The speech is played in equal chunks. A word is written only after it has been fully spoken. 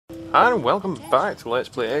And welcome back to Let's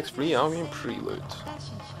Play X3 Albion Prelude.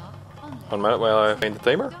 1 minute while I find the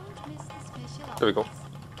timer. There we go.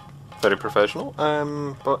 Very professional.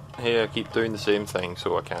 But hey, I keep doing the same thing,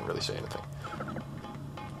 so I can't really say anything.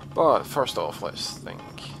 But first off, let's think.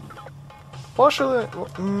 Well, actually,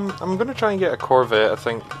 I'm going to try and get a Corvette, I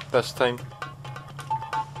think, this time.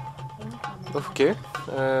 Okay.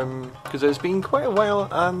 Because it's been quite a while,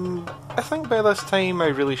 and I think by this time I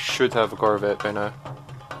really should have a Corvette by now.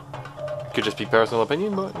 Could just be personal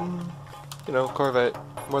opinion, but you know, Corvette,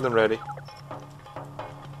 more than ready.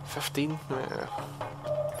 15? Yeah.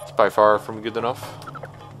 It's by far from good enough.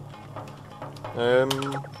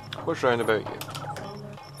 What's round about you?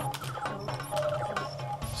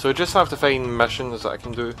 So I just have to find missions that I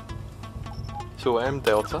can do. So M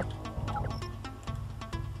Delta.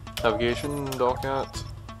 Navigation, dock at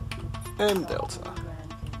M Delta.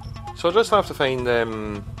 So I just have to find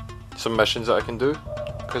some missions that I can do.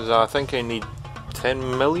 Because I think I need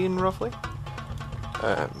 10 million roughly.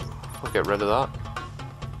 We'll get rid of that.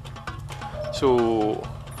 So,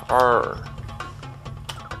 how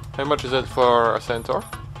much is it for a Centaur?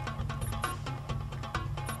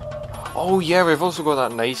 Oh yeah, we've also got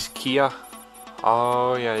that nice Kia.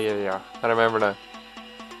 Oh yeah. I remember now.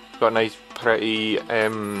 Got a nice, pretty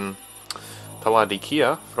Palladi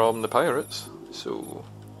Kia from the Pirates. So,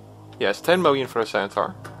 yeah, it's 10 million for a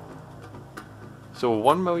Centaur. So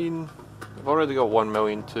 1 million, I've already got 1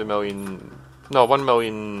 million, 2 million, no 1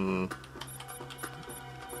 million,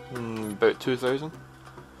 about 2,000,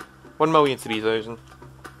 1 million 3,000,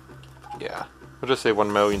 yeah, I'll just say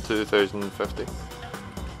 1 million 2,050,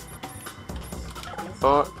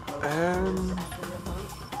 but,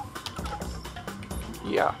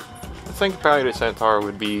 yeah, I think Pirate Centaur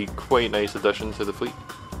would be quite a nice addition to the fleet.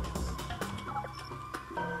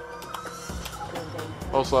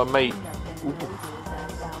 Also I might,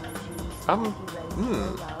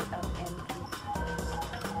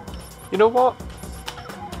 you know what?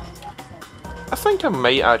 I think I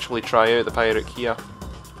might actually try out the Pirate Kia.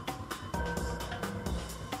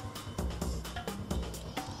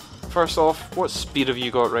 First off, what speed have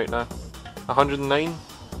you got right now? 109?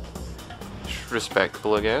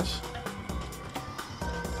 Respectable, I guess.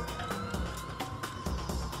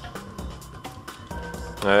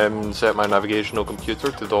 Set my navigational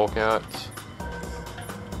computer to dock at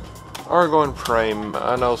Argon Prime,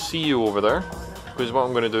 and I'll see you over there, because what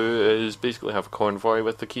I'm going to do is basically have a convoy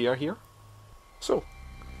with the Kia here. So,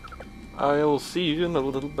 I'll see you in a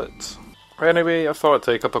little bit. Anyway, I thought I'd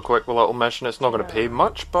take up a quick little mission. It's not going to pay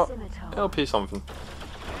much, but it'll pay something.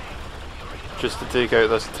 Just to take out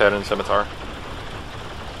this Terran Scimitar.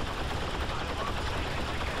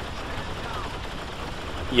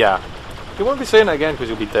 Yeah, you won't be saying it again because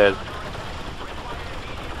you'll be dead.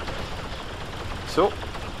 So,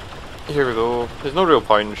 here we go. There's no real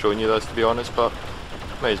point in showing you this, to be honest, but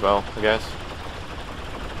may as well, I guess.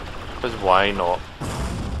 Because why not?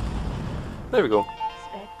 There we go.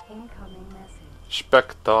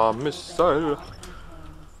 Spectre missile.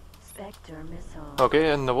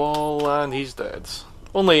 Okay, in the wall, and he's dead.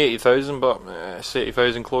 Only 80,000, but it's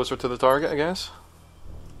 80,000 closer to the target, I guess.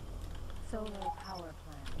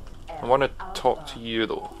 I want to talk to you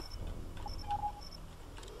though.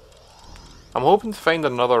 I'm hoping to find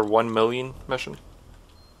another 1 million mission.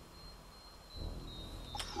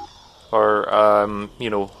 Or, you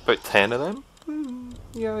know, about 10 of them.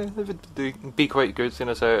 Yeah, it'd be quite good seeing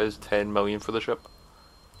us out as 10 million for the ship.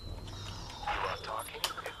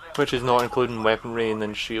 Which is not including weaponry and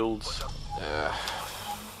then shields.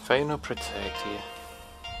 Fine, I'll protect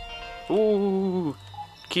you. Ooh!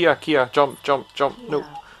 Kia, jump. No.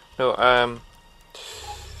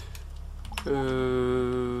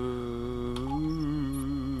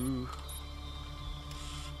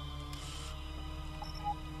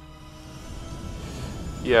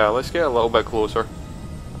 Yeah, let's get a little bit closer.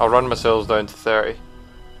 I'll run my cells down to 30.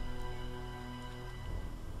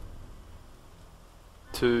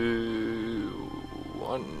 2,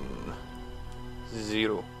 1,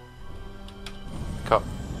 0. Cut.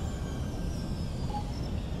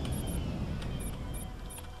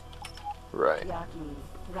 Right.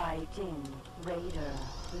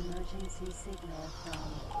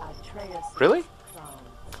 Really?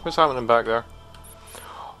 What's happening back there?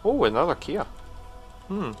 Oh, another Kia.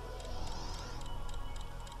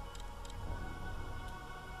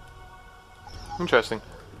 Interesting.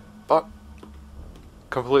 But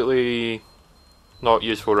completely not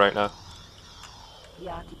useful right now.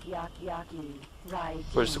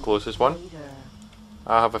 Where's the closest one?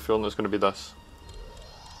 I have a feeling it's going to be this.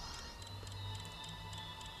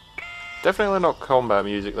 Definitely not combat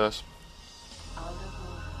music, this.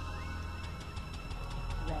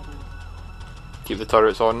 Keep the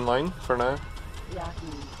turrets online for now.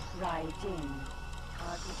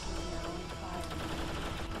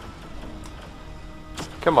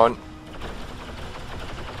 Come on.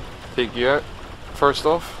 Take you out, first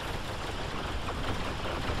off.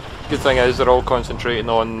 Good thing is they're all concentrating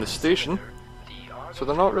on the station, so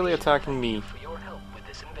they're not really attacking me.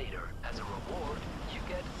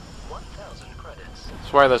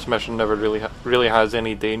 That's why this mission never really has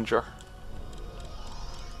any danger.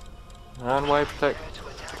 And why protect?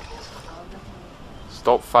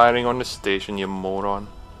 Stop firing on the station, you moron.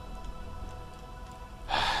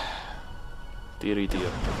 Deary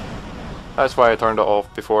dear. That's why I turned it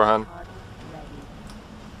off beforehand.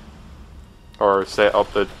 Or set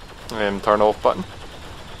up the turn off button.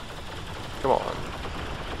 Come on.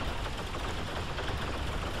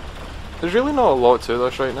 There's really not a lot to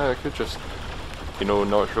this right now. I could just, you know,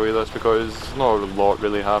 not show you this because there's not a lot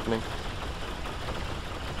really happening.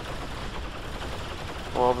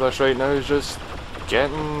 All of this right now is just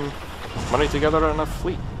getting money together in a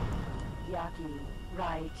fleet.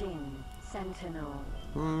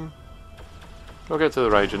 We'll get to the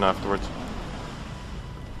Raijin afterwards.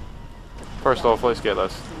 First off, let's get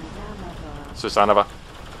this. Susanova.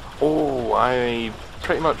 Oh, I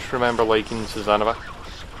pretty much remember liking Susanova.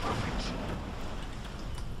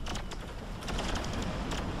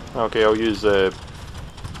 Okay, I'll use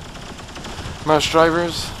mass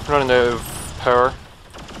drivers, running out of power.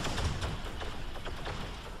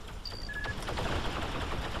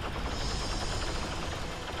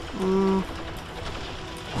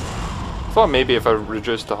 Thought maybe if I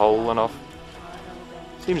reduced the hull enough.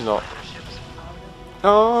 Seems not.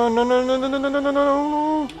 Oh no no no no no no no no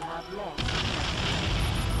no!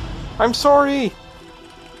 I'm sorry.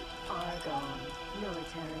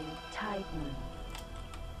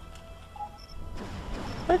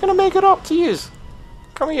 I'm gonna make it up to you.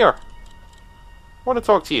 Come here. I want to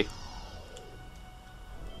talk to you.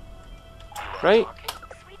 Right?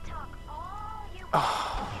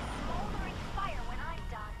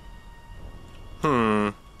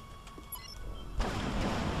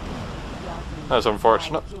 That's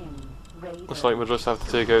unfortunate. Looks like we'll just have to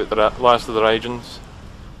take out the last of the Raijins.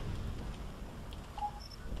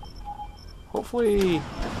 Hopefully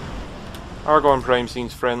Argon Prime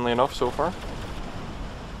seems friendly enough so far.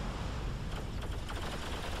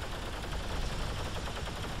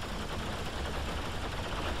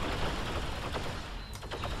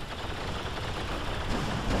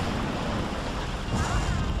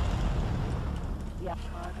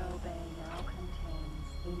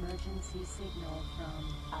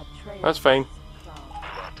 That's fine.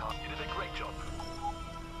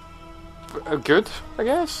 Good, I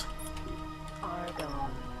guess.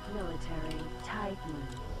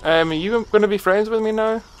 Are you going to be friends with me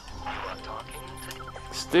now?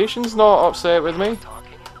 Station's not upset with me.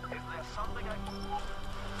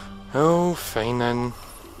 Oh, fine then.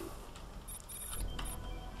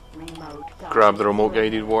 Grab the remote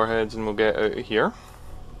guided warheads and we'll get out of here.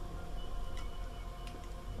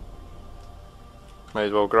 Might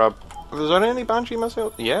as well grab... Was there any Banshee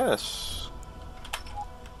missiles? Yes.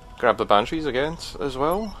 Grab the Banshees again as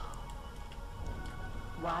well.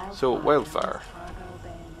 So, wildfire.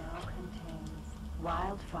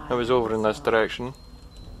 I was over in this direction.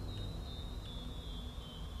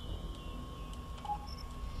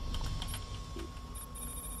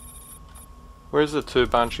 Where's the 2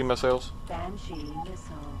 Banshee missiles? Banshee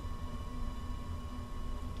missile.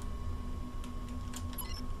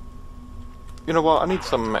 You know what, I need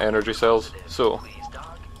some energy cells, so...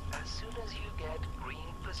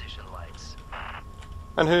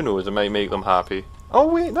 And who knows, it might make them happy. Oh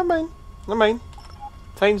wait, never mind, never mind.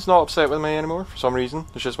 Tine's not upset with me anymore, for some reason.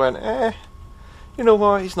 It just went, you know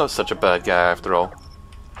what, he's not such a bad guy after all.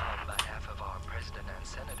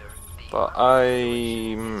 But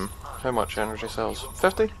how much energy cells?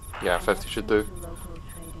 50? Yeah, 50 should do.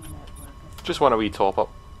 Just want a wee top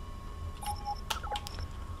up.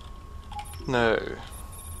 Now,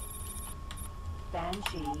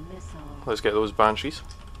 let's get those Banshees.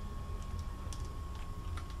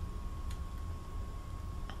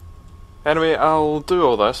 Anyway, I'll do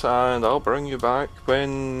all this and I'll bring you back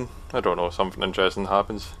when, I don't know, something interesting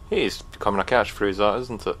happens. Hey, it's becoming a catchphrase that,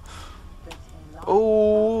 isn't it?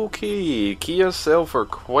 Okay, Kias sell for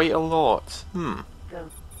quite a lot.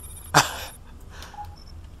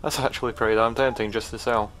 That's actually pretty damn tempting just to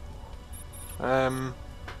sell.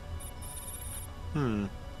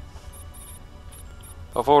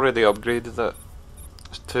 I've already upgraded it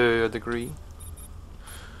to a degree.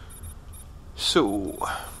 So,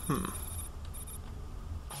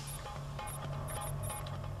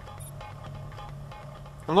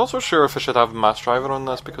 I'm not so sure if I should have a mass driver on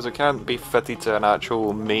this because it can't be fitted to an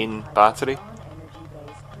actual main battery.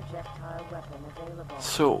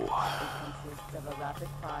 So...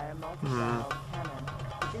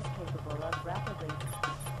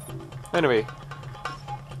 Anyway.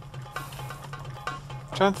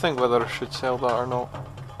 I'm trying to think whether I should sell that or not.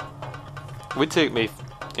 It would take me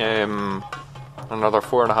another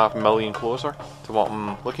 4.5 million closer to what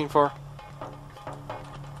I'm looking for.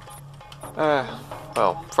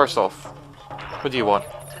 Well, first off, what do you want?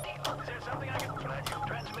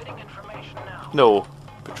 No.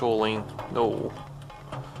 Patrolling. No.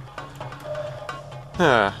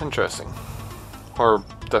 Interesting. Or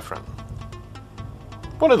different.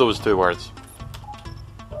 One of those two words.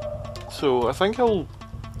 So, I think I'll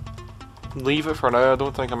leave it for now. I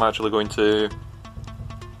don't think I'm actually going to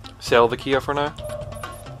sell the Kia for now.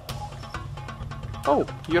 Oh,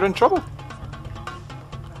 you're in trouble.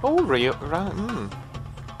 Oh,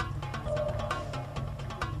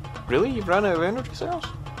 Really? You've ran out of energy cells?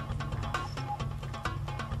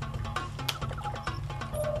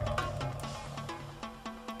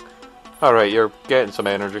 Alright, you're getting some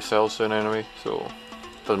energy cells soon anyway, so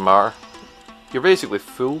doesn't matter. You're basically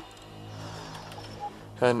full.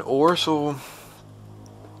 And ore, so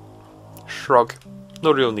shrug.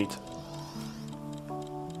 No real need.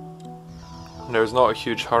 And there's not a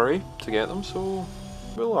huge hurry to get them, so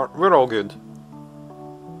we're all good.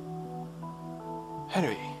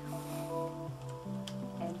 Anyway.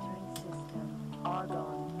 Entering system, Argon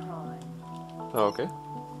Prime. Okay.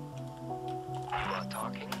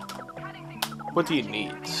 What do you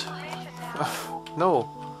need? No.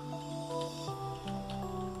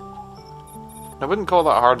 I wouldn't call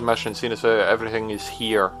that a hard mission, seeing as everything is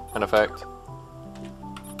here, in effect.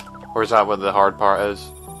 Or is that what the hard part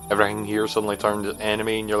is? Everything here suddenly turns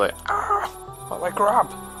enemy and you're like, ah, what like crap.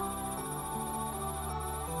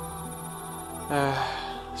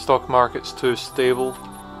 Stock market's too stable.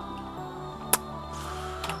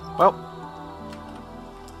 Well,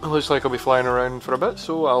 it looks like I'll be flying around for a bit,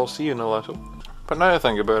 so I'll see you in a little. But now I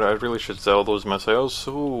think about it, I really should sell those missiles,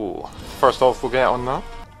 so first off we'll get on that.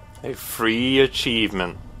 A free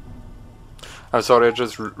achievement. I'm sorry, I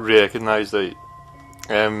just recognised that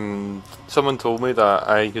someone told me that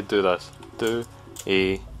I could do this. Do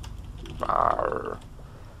a barrel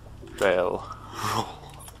roll.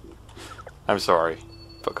 I'm sorry,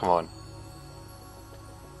 but come on.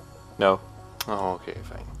 No? Oh, okay,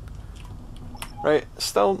 fine. Right,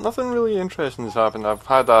 still, nothing really interesting has happened. I've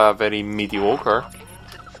had a very mediocre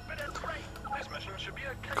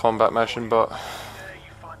combat mission, but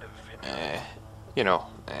you know,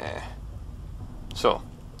 so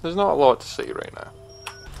there's not a lot to say right now.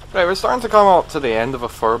 Right, we're starting to come up to the end of a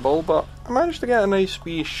furball, but I managed to get a nice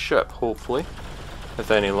wee ship, hopefully,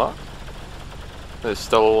 with any luck. It's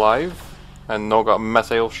still alive and not got a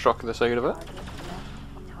missile struck at the side of it.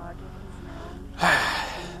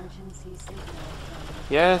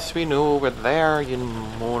 Yes, we know, we're there, you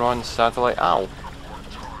moron satellite. Ow.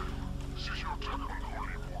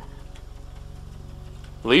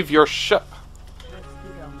 Leave your ship.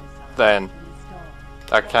 Then.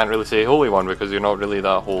 I can't really say holy one because you're not really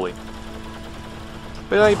that holy.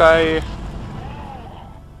 Bye bye.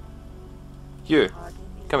 You.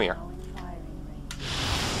 Come here.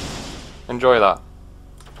 Enjoy that.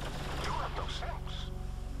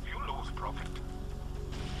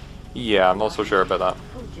 Yeah, I'm not so sure about that.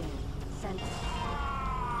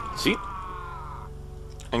 See?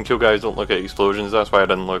 And cool guys don't look at explosions, that's why I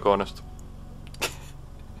didn't look, honest.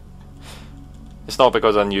 It's not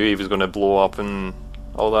because I knew he was going to blow up and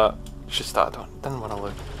all that. It's just that I didn't want to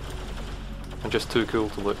look. I'm just too cool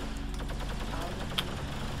to look.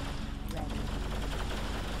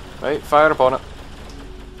 Right, fire upon it.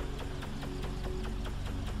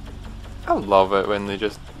 I love it when they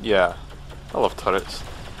just... yeah. I love turrets.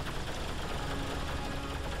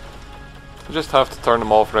 I just have to turn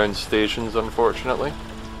them off around stations, unfortunately.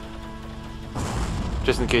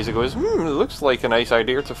 Just in case it goes, it looks like a nice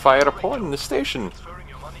idea to fire upon the station.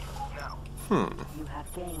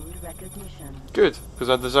 Good, because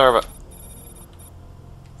I deserve it.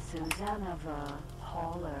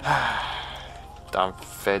 Damn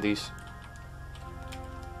feddies.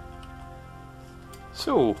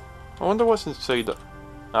 So, I wonder what's inside it.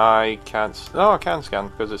 I can't... no, I can scan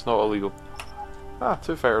because it's not illegal. Ah,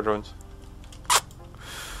 2 fire drones.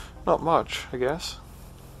 Not much, I guess.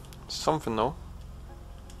 Something though.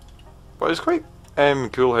 But it's quite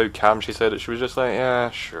cool how calm she said it. She was just like,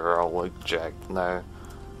 yeah, sure, I'll eject now.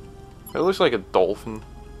 It looks like a dolphin.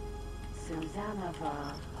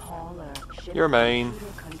 You're mine.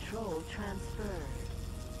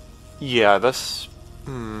 Yeah, this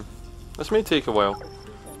This may take a while. The Susanoo is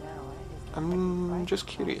the I'm heavy just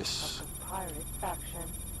fighter curious. class of the pirate faction,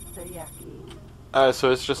 the Yaki,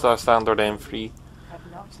 So it's just a standard M3. have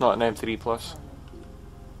not It's not an M3 Plus. determined.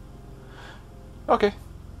 Okay.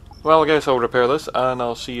 Well, I guess I'll repair this and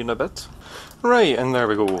I'll see you in a bit. Right, and there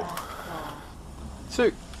we go.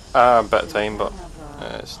 Took a bit of time, but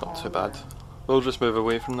it's not too bad. We'll just move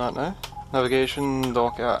away from that now. Navigation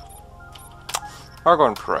dock at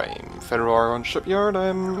Argon Prime, Federal Argon Shipyard.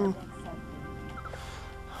 Don't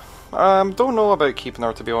know about keeping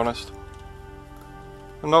her, to be honest.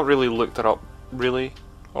 I've not really looked her up, really,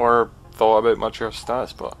 or thought about much of her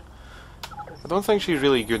stats, but I don't think she's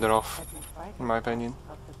really good enough, in my opinion.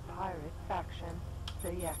 Of the pirate faction, the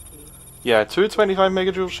Yaki, Yeah, two 25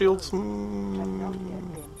 megajoule shields. have not yet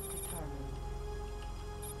been determined.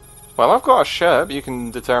 Well, I've got a ship. You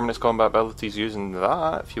can determine its combat abilities using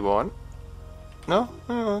that if you want. No?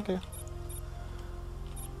 Oh, okay.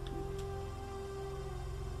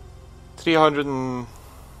 300 and...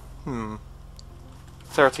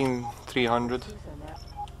 13,300. The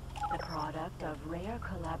product of rare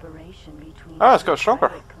collaboration between Ah, it's got two a stronger.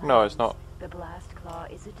 pirate No, it's clans. not. The Blast Claw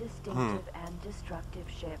is a distinctive and destructive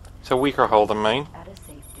ship It's a weaker hull than mine. at a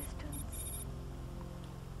safe distance.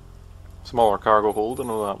 Smaller cargo hold, I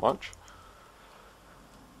know that much.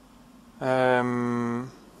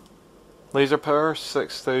 Laser power,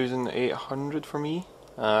 6,800 for me.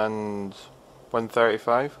 And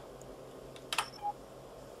 135.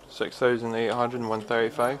 6,800 and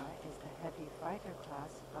 135. Is the heavy fighter class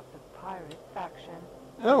of the pirate faction,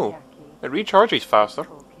 Oh, the Yaki. it recharges faster.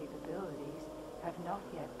 Control capabilities have not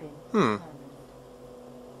yet been Hmm. determined.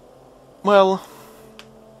 Well,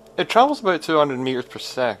 it travels about 200 meters per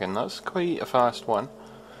second. That's quite a fast one.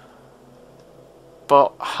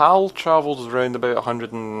 But HAL travels around about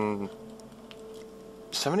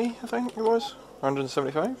 170, I think it was?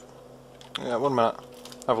 175? Yeah, 1 minute.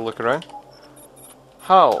 Have a look around.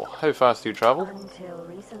 HAL, how fast do you travel? Until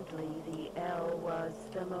recently, the L was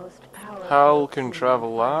the most powerful. HAL can human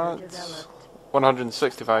travel fighter at developed.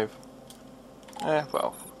 165.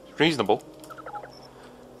 Well, reasonable.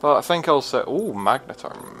 But I think I'll set... Oh,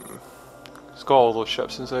 Magnetar. It's got all those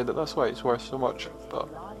ships inside it, that's why it's worth so much. But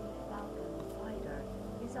Bloody Falcon fighter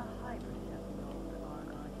is a hybrid of the old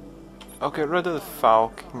Argon. I'll get rid of the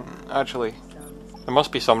Falcon. Actually, there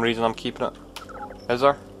must be some reason I'm keeping it. Is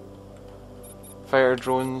there? Fighter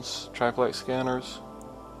drones, triplex scanners.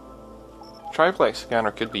 Triplex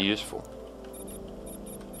scanner could be useful.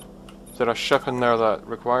 Is there a ship in there that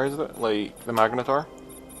requires it, like the Magnetar?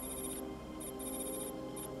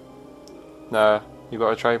 Nah, you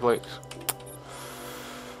got a triplex.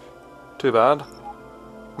 Too bad.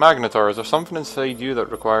 Magnetar, is there something inside you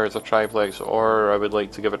that requires a triplex, or I would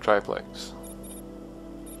like to give a triplex?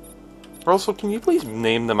 Also, can you please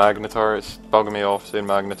name the Magnetar? It's bugging me off saying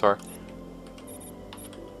Magnetar.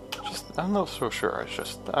 I'm not so sure, it's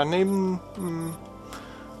just a name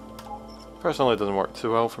personally doesn't work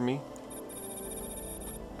too well for me.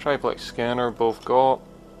 Triplex scanner, both got.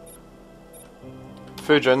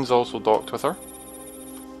 Fujin's also docked with her.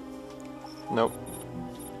 Nope.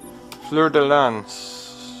 Fleur de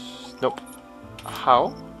Lance. Nope.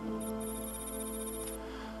 How?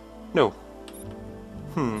 No.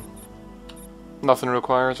 Nothing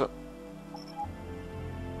requires it.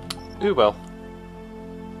 Ooh well.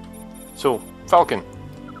 So, Falcon.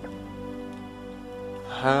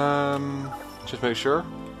 Just make sure.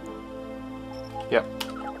 Yep.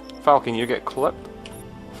 Falcon, you get clipped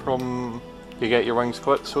from... You get your wings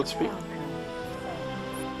clipped, so to speak.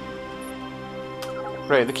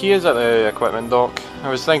 Right, the key is at the equipment dock. I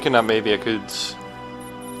was thinking that maybe I could,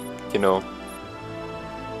 you know,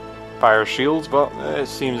 fire shields, but it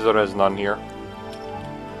seems there is none here.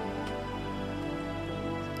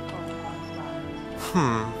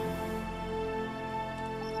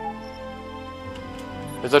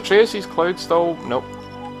 Is Atreus' cloud still? Nope.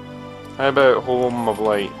 How about Home of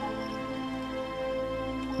Light?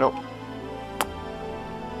 Nope.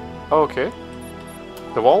 Oh, okay.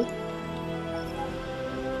 The wall?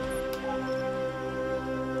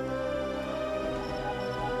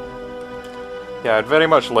 Yeah, I'd very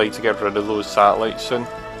much like to get rid of those satellites soon.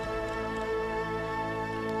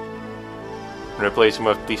 And replace them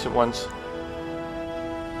with decent ones.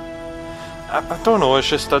 I don't know, it's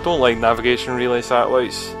just I don't like navigation relay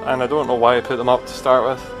satellites, and I don't know why I put them up to start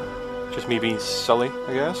with. Just me being silly,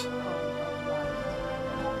 I guess.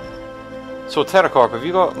 So TerraCorp, have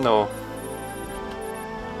you got... no.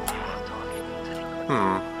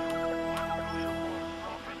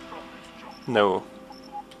 No.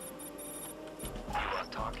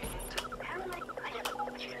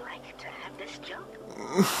 this job?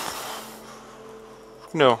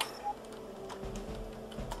 No.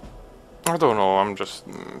 I don't know, I'm just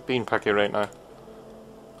being picky right now.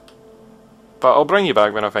 But I'll bring you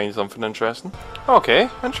back when I find something interesting. Okay,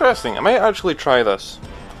 interesting. I might actually try this.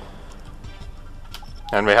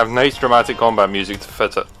 And we have nice dramatic combat music to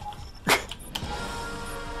fit it.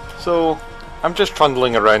 So, I'm just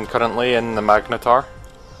trundling around currently in the Magnetar.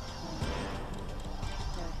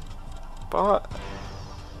 But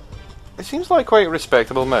it seems like quite a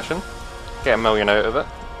respectable mission. Get a million out of it.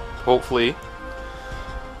 Hopefully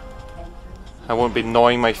I won't be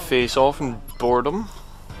gnawing my face off in boredom.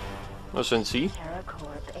 Let's see.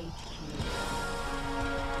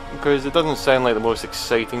 Because it doesn't sound like the most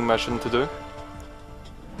exciting mission to do.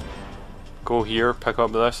 Go here, pick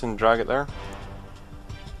up this and drag it there.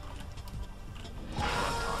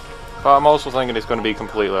 But I'm also thinking it's going to be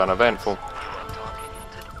completely uneventful.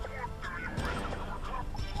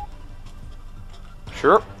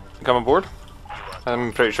 Sure, come aboard.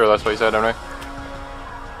 I'm pretty sure that's what he said anyway.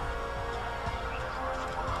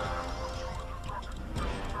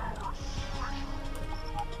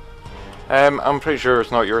 I'm pretty sure it's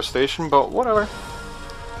not your station, but whatever.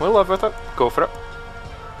 We'll live with it. Go for it.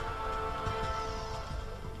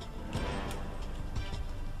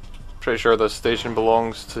 Pretty sure this station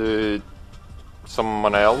belongs to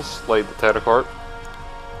someone else, like the Terracorp.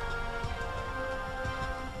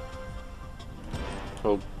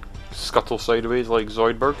 We'll scuttle sideways like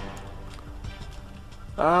Zoidberg.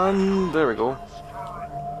 And there we go.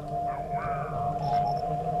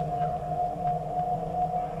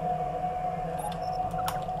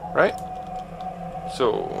 Right.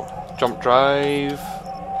 So, jump drive.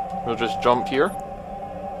 We'll just jump here.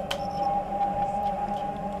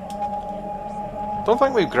 Don't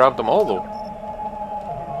think we've grabbed them all though.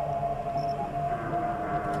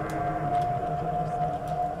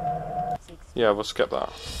 Yeah, we'll skip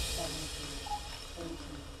that.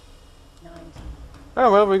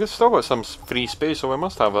 Oh well, we still got some free space, so we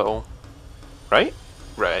must have it all. Right?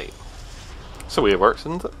 Right. That's the way it works,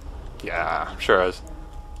 isn't it? Yeah, sure is.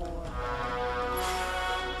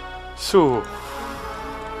 So,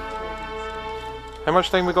 how much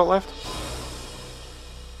time we got left?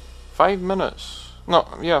 5 minutes. No,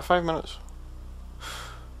 yeah, 5 minutes.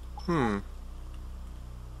 We're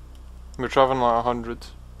traveling like 100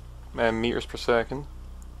 meters per second.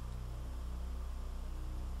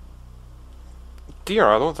 Dear,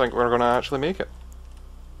 I don't think we're going to actually make it.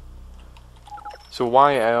 So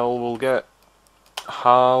YL will get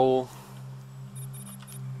HAL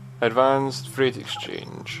Advanced Freight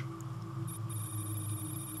Exchange.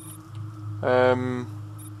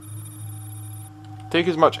 Take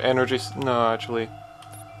as much energy. No, actually,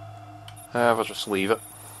 we'll just leave it.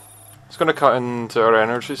 It's going to cut into our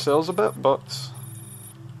energy cells a bit, but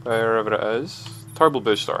wherever it is, turbo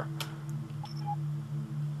booster,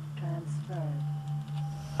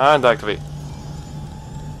 and activate.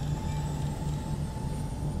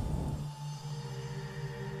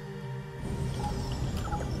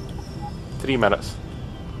 Three minutes.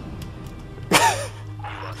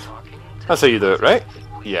 That's how you do it, right?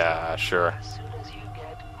 Yeah, sure.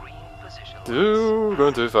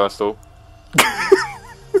 Going too fast though.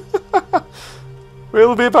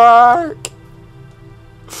 We'll be back!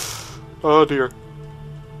 Oh dear.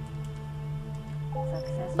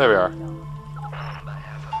 There we are.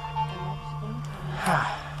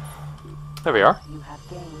 There we are.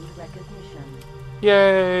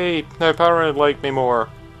 Yay! Now Power would like me more.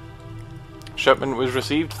 Shipment was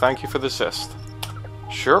received, thank you for the assist.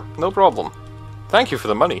 Sure, no problem. Thank you for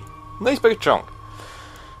the money. Nice big chunk.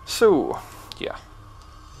 So, yeah.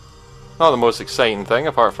 Not the most exciting thing,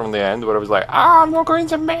 apart from the end, where I was like, I'm not going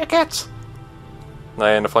to make it!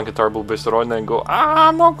 And I flank a turbo booster on, then go,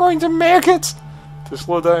 I'm not going to make it! To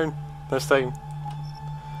slow down this time.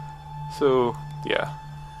 So, yeah.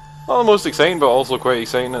 Not the most exciting, but also quite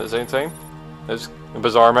exciting at the same time. It's a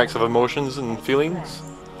bizarre mix of emotions and feelings.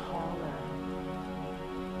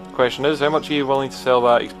 Question is, how much are you willing to sell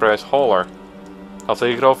that express hauler? I'll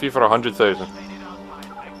take it off you for 100,000.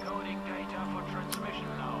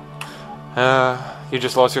 You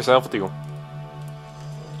just lost yourself a deal.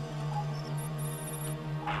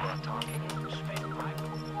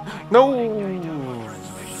 No!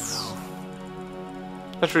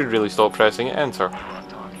 I should really stop pressing enter.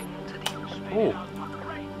 Oh.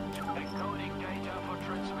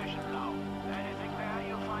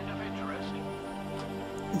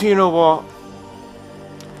 Do you know what?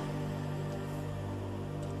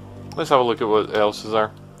 Let's have a look at what else is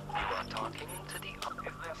there.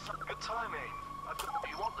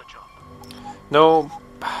 No.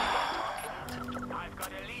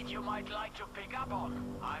 might like to pick up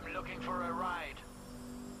on. I'm looking for a ride.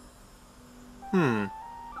 Encoding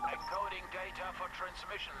data for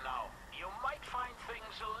transmission now. You might find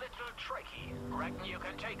things a little tricky. Reckon you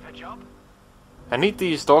can take the job? I need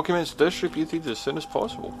these documents distributed as soon as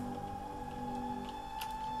possible.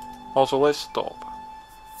 Also, let's stop.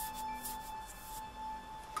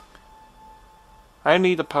 I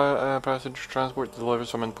need a passenger transport to deliver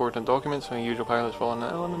some important documents. My usual pilots fall on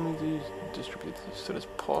that element to distribute as soon as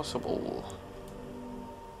possible.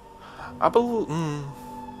 I believe...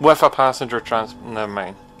 with a passenger never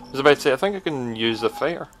mind. I was about to say, I think I can use the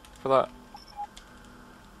fare for that.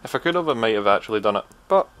 If I could have, I might have actually done it.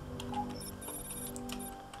 But...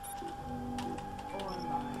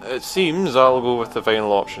 it seems I'll go with the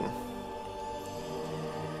final option.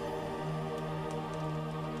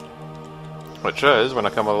 Which is, when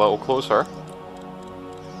I come a little closer...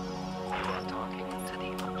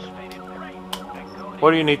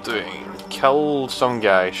 what do you need doing? Kill some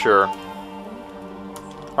guy, sure.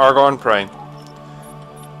 Argon Prime.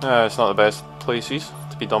 It's not the best places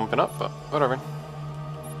to be dumping up, but whatever.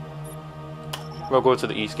 We'll go to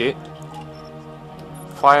the East Gate.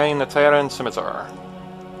 Flying the Terran Scimitar.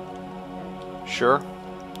 Sure.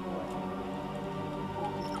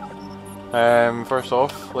 First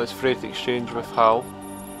off, let's freight exchange with HAL.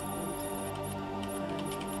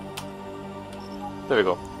 There we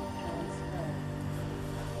go.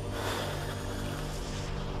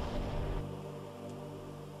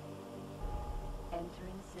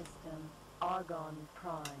 Entering system Argon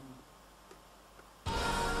Prime.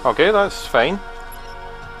 Okay, that's fine.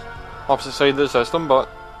 Opposite side of the system, but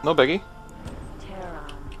no biggie.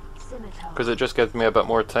 Because it just gives me a bit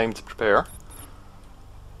more time to prepare.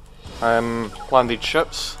 Landed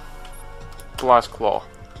ships. Glass Claw.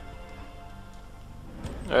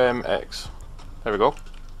 X. There we go.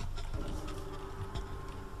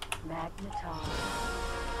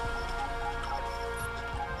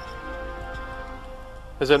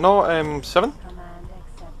 Is it not 7?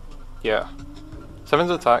 Yeah. 7's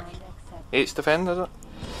attack. 8's defend, is it?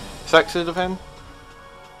 6 is defend?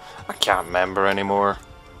 I can't remember anymore.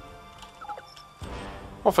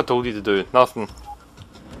 What have I told you to do? Nothing.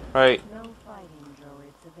 Right.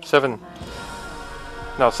 7.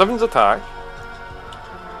 No, 7's attack.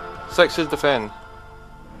 6 is defend.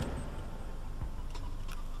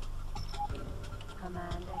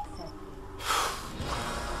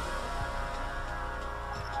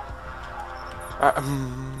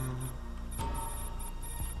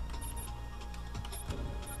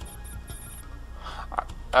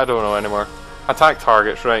 I don't know anymore. Attack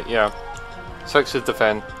targets, right, yeah. 6 is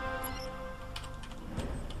defend.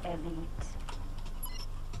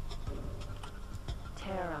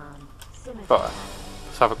 But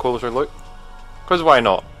let's have a closer look. Because why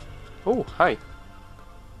not? Oh, hi.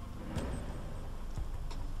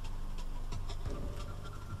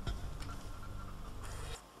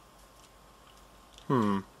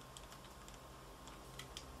 Trying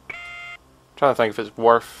to think if it's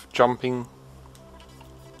worth jumping.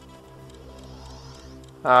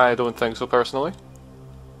 I don't think so personally.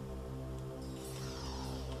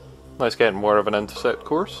 Let's get more of an intercept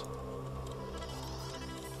course.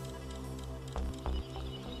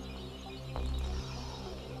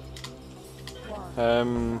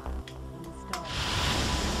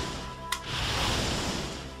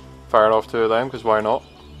 Fire off 2 of them, because why not?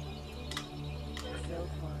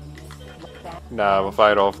 Nah, we'll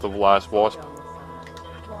fire off the last wasp.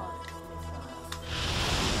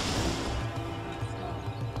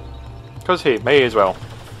 Because hey, may as well.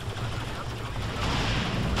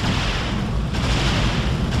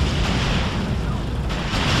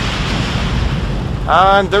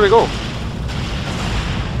 And there we go.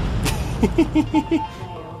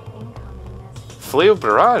 Flail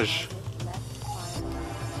barrage.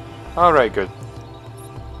 Alright, good.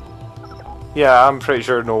 Yeah, I'm pretty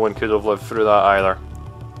sure no one could have lived through that either.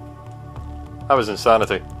 That was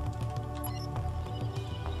insanity.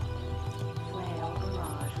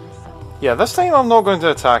 Yeah, this time I'm not going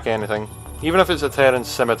to attack anything. Even if it's a Terran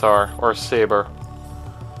Scimitar or Saber.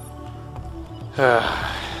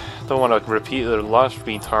 Don't want to repeat the last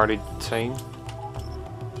retarded time.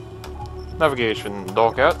 Navigation,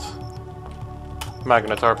 dock at.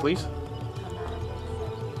 Magnetar, please.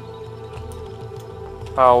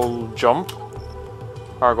 I'll jump.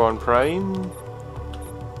 Argon Prime.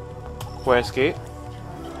 Westgate.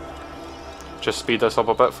 Just speed this up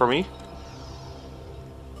a bit for me.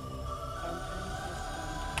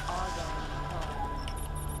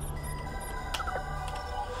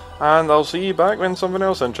 And I'll see you back when something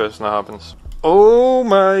else interesting happens. Oh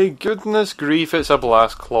my goodness grief, it's a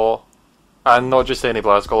Blast Claw. And not just any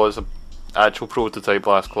blast claw, it's an actual prototype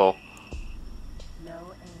blast claw.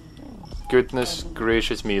 No aim. Goodness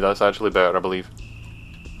gracious me, that's actually better, I believe.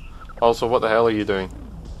 Also, what the hell are you doing?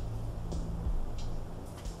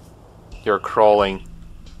 You're crawling.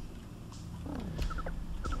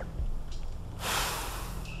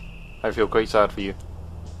 I feel quite sad for you.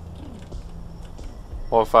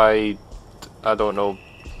 What if I don't know,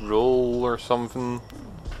 roll or something?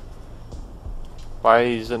 Why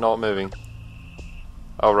is it not moving?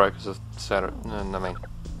 Oh right, because I set it. Never mind.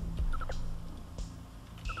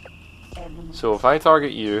 So if I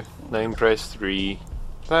target you, then press 3,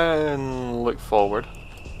 then look forward.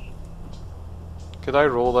 Could I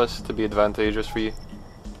roll this to be advantageous for you?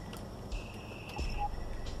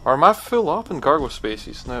 Or am I full up in cargo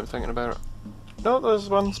spaces now I'm thinking about it? No, there's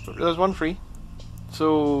one free.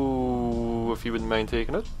 So if you wouldn't mind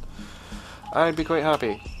taking it, I'd be quite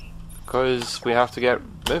happy. Because we have to get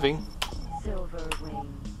moving. Silver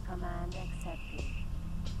wing. Command accepted.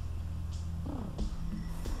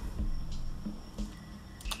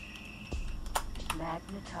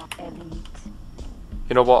 Magnetop elite.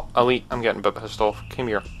 You know what, Elite, I'm getting a bit pissed off. Come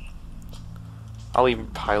here. I'll even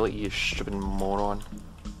pilot you, stupid moron.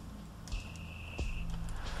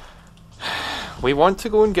 We want to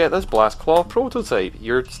go and get this Blast Claw prototype.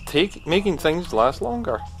 You're making things last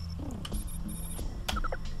longer.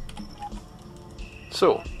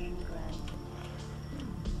 So.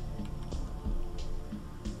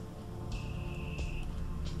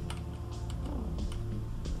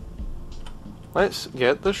 Let's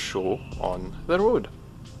get the show on the road.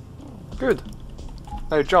 Good.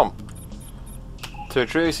 Now jump. To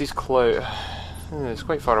Tracy's clout. It's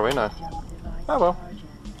quite far away now. Ah well.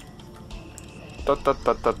 Da, da,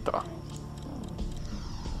 da, da, da.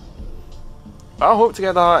 I hope to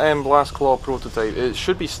get that Blast Claw prototype. It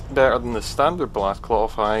should be better than the standard Blast Claw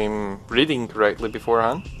if I'm reading correctly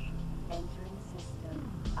beforehand.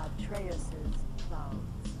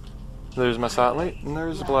 There's my satellite, and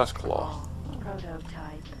there's the Blast Claw.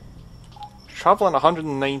 Prototype. Traveling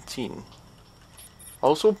 119.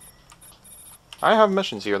 Also, I have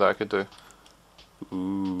missions here that I could do.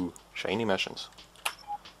 Ooh, shiny missions.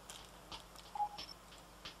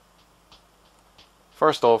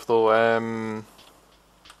 First off though, I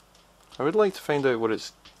would like to find out what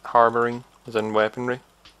it's harbouring, as in weaponry.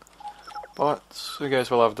 But I guess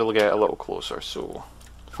we'll have to get a little closer, so...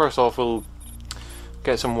 First off we'll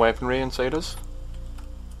get some weaponry inside us.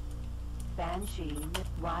 Banshee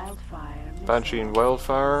and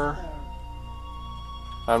Wildfire.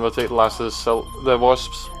 And we'll take the last of the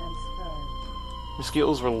wasps.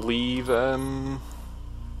 Mosquitoes will leave,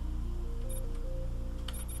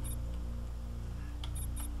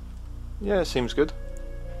 yeah, it seems good.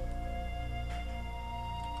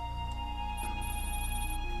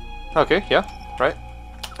 Okay, yeah, right.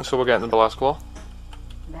 So we're getting the Blast Claw.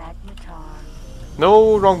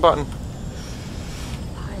 No, wrong button.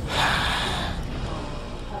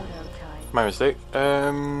 My mistake.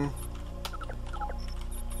 You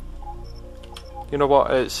know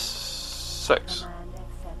what? It's 6.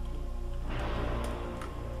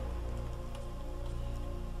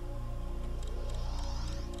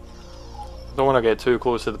 Don't want to get too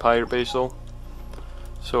close to the pirate base though,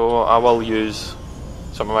 so I will use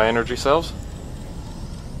some of my energy cells.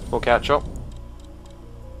 We'll catch up.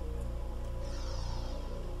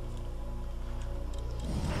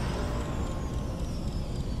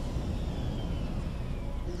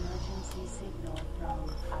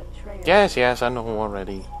 Yes, yes, I know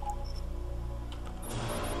already.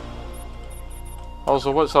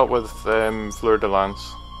 Also, what's up with Fleur de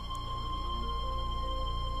Lance?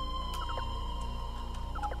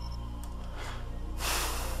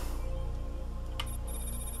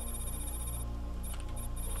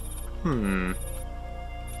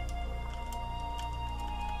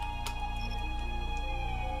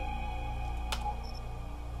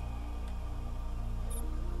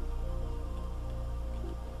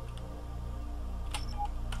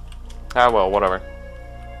 Ah well, whatever.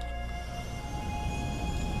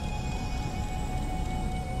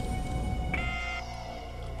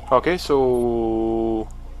 Okay, so...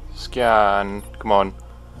 Scan. Come on.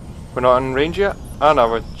 We're not in range yet? Oh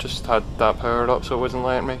no, we just had that powered up so it wasn't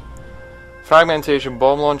letting me. Fragmentation,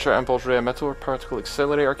 bomb launcher, impulse ray emitter, particle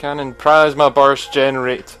accelerator cannon, plasma burst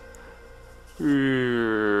generate.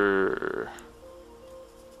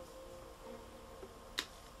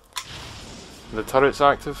 The turret's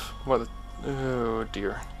active? What the... Oh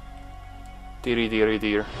dear. Deary deary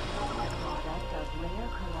dear.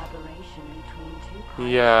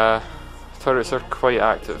 Yeah, turrets are quite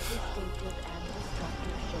active.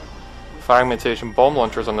 Fragmentation bomb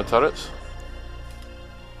launchers on the turrets.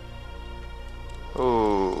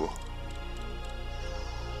 Oh.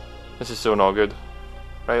 This is so not good.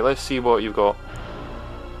 Right, let's see what you've got.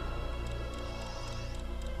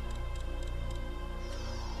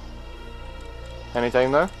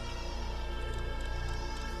 Anytime now?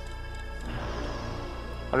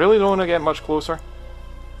 I really don't want to get much closer.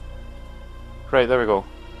 Right, there we go.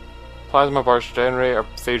 Plasma burst generator,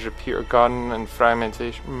 phase repeater gun, and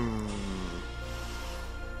fragmentation.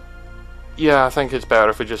 Yeah, I think it's better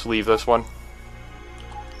if we just leave this one.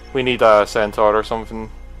 We need a centaur or something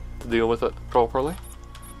to deal with it properly.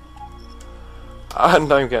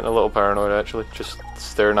 And I'm getting a little paranoid actually, just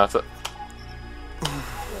staring at it.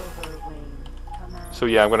 So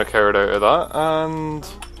yeah, I'm going to carry it out of that, and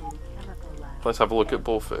let's have a look at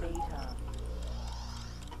Bofu.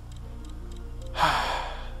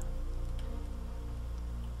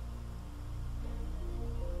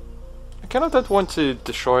 I kind of did want to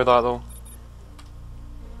destroy that though.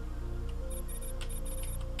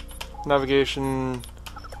 Navigation,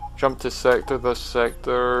 jump to sector, this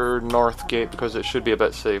sector, north gate, because it should be a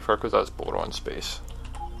bit safer, because that's boron space.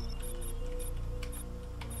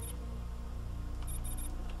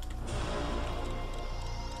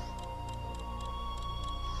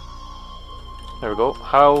 There we go.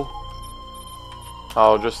 How?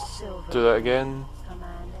 I'll just do that again.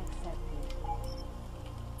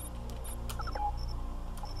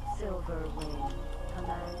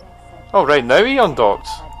 Oh right, now he undocks.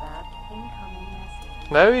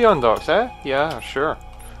 Now he undocks, eh? Yeah, sure.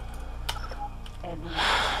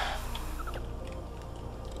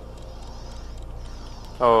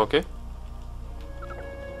 Oh, okay.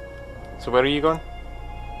 So where are you going?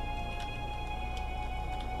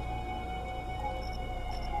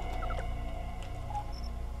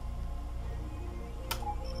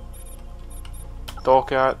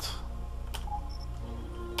 Dock at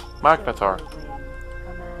Magnetar.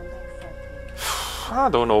 I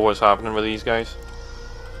don't know what's happening with these guys.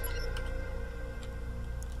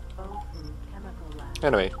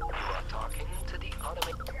 Anyway.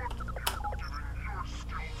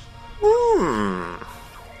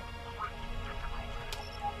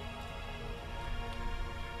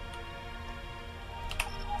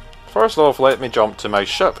 First off, let me jump to my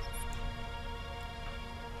ship.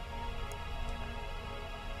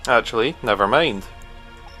 Actually, never mind.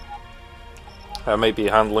 I might be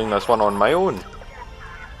handling this one on my own.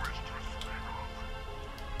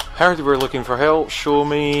 Heard we're looking for help. Show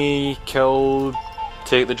me, kill,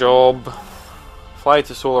 take the job, fly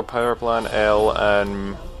to solar power plant L,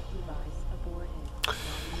 and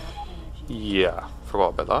yeah,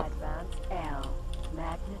 forgot about that.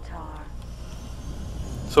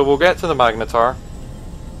 So we'll get to the Magnetar.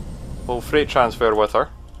 We'll freight transfer with her.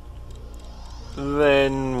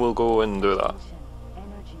 Then we'll go and do that.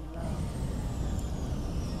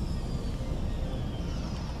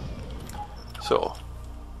 So,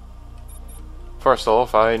 first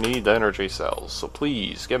off, I need energy cells, so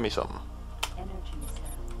please give me some. Energy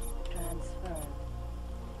cells transferred.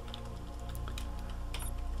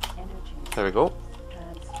 Energy There we go.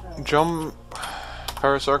 transferred. Jump,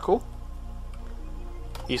 power circle.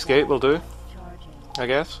 Escape will do, Charging. I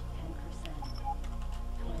guess. 10%.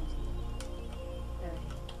 20. 30.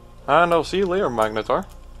 And I'll see you later, Magnetar.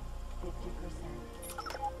 50%.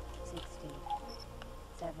 60.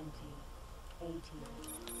 70. 80.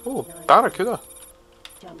 Oh, Barracuda.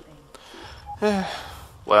 Jumping.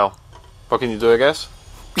 Well, what can you do, I guess?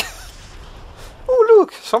 Oh,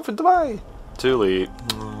 look, something to buy. Too late.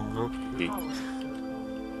 Okay.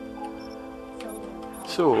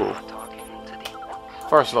 So,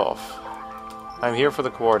 first off, I'm here for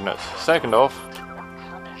the coordinates. Second off,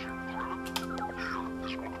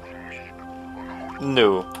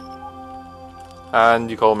 no.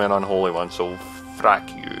 And you call me an unholy one, so frack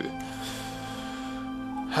you.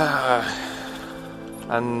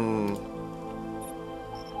 And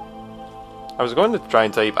I was going to try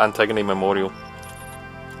and type Antigone Memorial.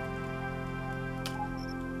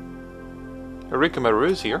 Eureka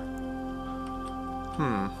Maru's here.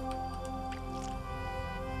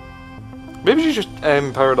 Maybe she just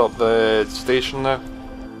powered up the station now.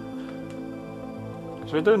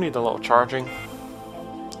 Because we do need a lot of charging.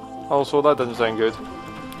 Also, that didn't sound good.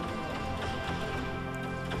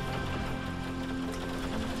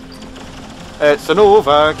 It's a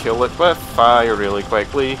Nova, kill it with fire really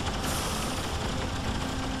quickly.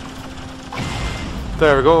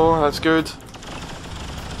 There we go, that's good.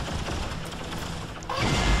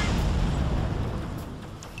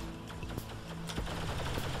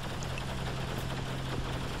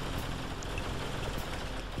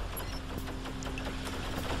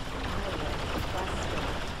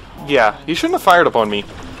 Yeah, you shouldn't have fired upon me.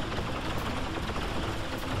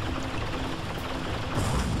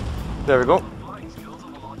 There we go.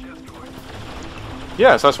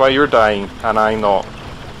 Yes, that's why you're dying, and I'm not.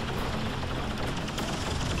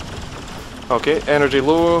 Okay, energy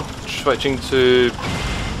low, switching to...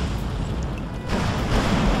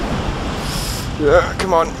 Yeah,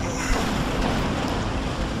 come on.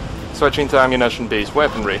 Switching to ammunition-based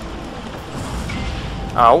weaponry.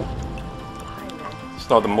 Ow. It's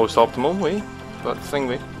not the most optimal way, but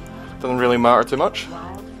thingy. Doesn't really matter too much.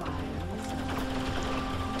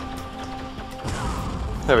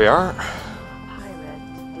 There we are.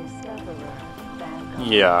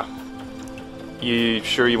 Yeah. You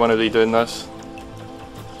sure you want to be doing this?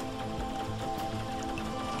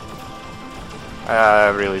 I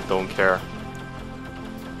really don't care.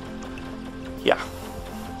 Yeah.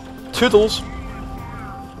 Toodles!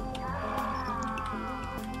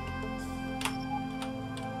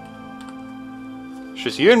 It's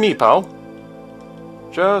just you and me, pal.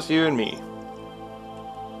 Just you and me.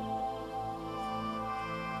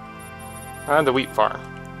 And the wheat farm.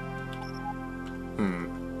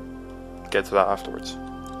 Get to that afterwards.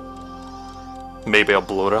 Maybe I'll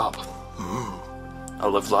blow it up. I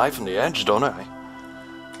live life on the edge, don't I?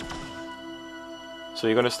 So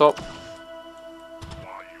you're gonna stop?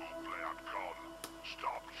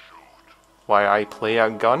 Why I play a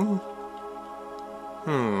gun?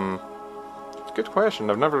 It's a good question.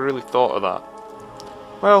 I've never really thought of that.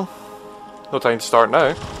 Well, no time to start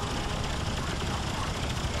now.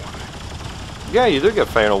 Yeah, you do get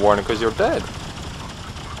final warning because you're dead.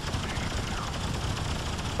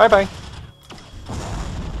 Bye bye.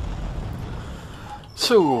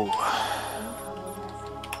 So,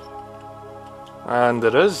 and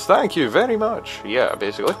it is. Thank you very much. Yeah,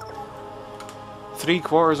 basically.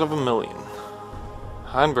 750,000.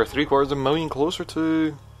 And we're 750,000 closer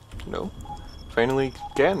to, you know, finally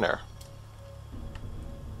getting there.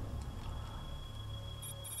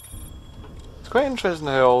 It's quite interesting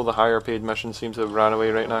how all the higher paid missions seem to have ran away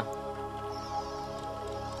right now.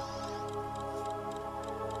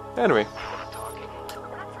 Anyway.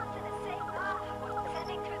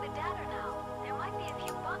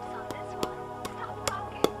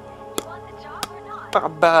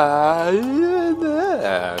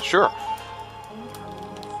 Sure.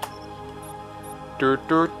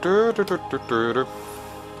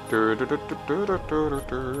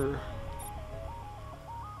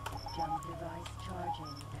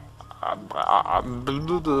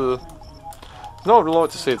 Not a lot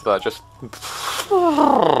to say to that, just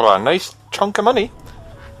a nice chunk of money.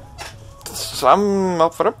 So I'm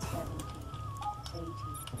up for it.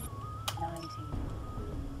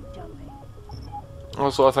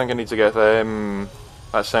 Also, I think I need to get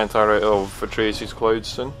that centaur out of Tracy's clouds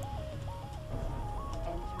soon.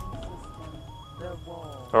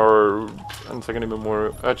 Or I'm thinking even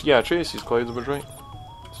more. Yeah, Tracy's clouds was right.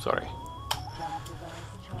 Sorry.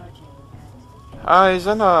 He's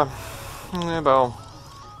in a. Well,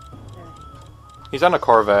 he's in a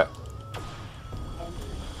Corvette.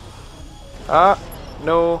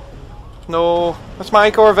 No, no, that's my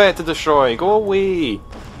Corvette to destroy. Go away.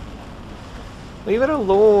 Leave it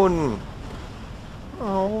alone.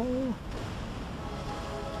 Oh.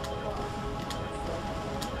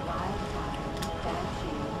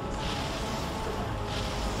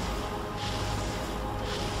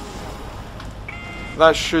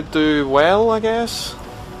 That should do well, I guess.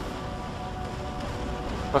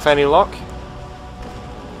 With any luck.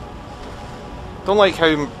 Don't like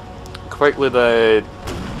how quickly the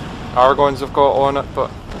Argons have got on it, but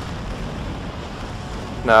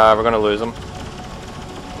nah, we're gonna lose them.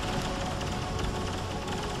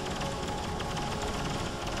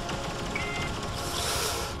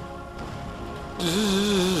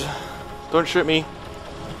 Don't shoot me.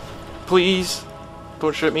 Please.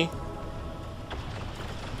 Don't shoot me.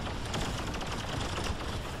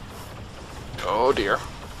 Oh dear.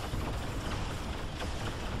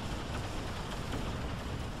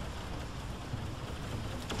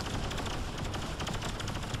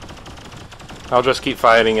 I'll just keep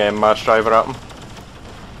firing Mass Driver at him.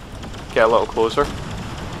 Get a little closer.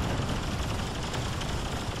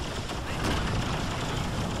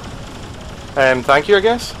 Thank you, I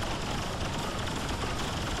guess.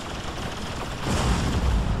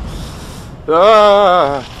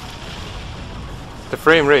 Ah! The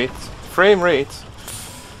frame rate. Frame rate.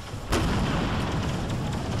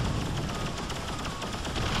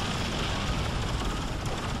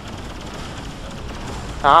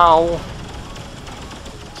 Ow!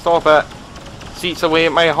 Stop it! Seats away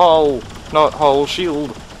at my hull, not hull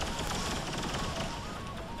shield.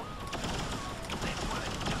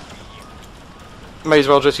 May as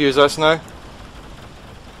well just use this now.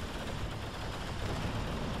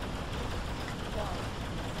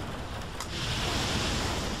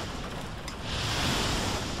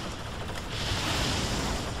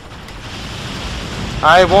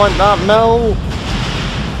 I want that mill!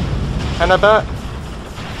 In a bit.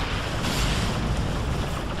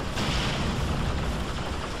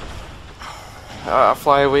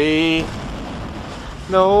 Fly away.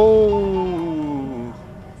 No.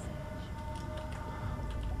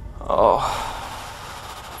 Oh.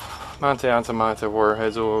 Anti-antimatter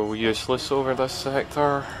warheads are useless over this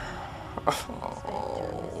sector.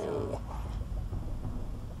 Oh.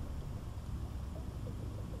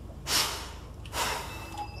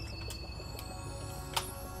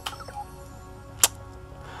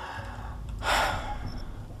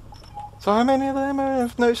 So how many of them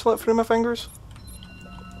have now slipped through my fingers?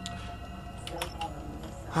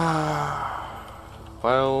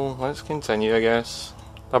 Well, let's continue, I guess.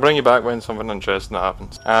 I'll bring you back when something interesting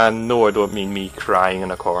happens. And no, I don't mean me crying in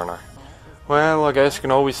a corner. Well, I guess you can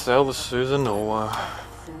always sell the Susanova.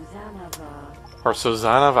 Or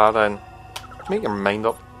Susanova then. Make your mind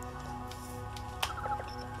up.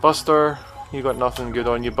 Buster, you got nothing good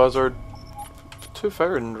on you, Buzzard. 2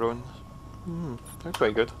 firing drones. They're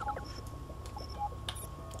quite good.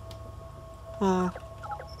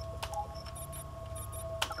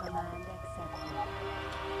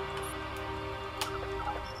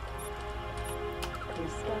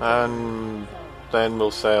 And then we'll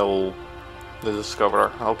sell the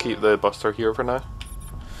Discoverer. I'll keep the Buster here for now.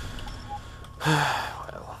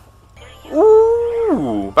 Well.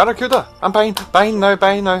 Ooh! Barracuda! I'm buying now,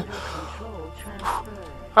 buying now.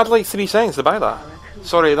 I had like 3 seconds to buy that.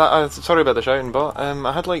 Sorry sorry about the shouting, but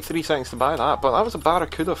I had like 3 seconds to buy that, but that was a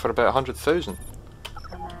Barracuda for about 100,000.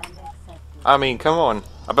 I mean, come on.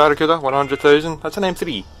 A Barracuda, 100,000? That's an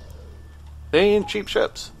M3. They ain't cheap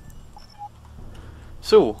ships.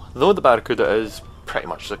 So, though the Barracuda is pretty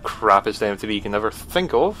much the crappiest M3 you can ever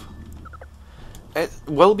think of, it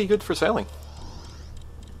will be good for selling.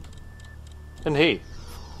 And hey,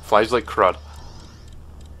 flies like crud.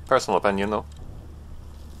 Personal opinion though.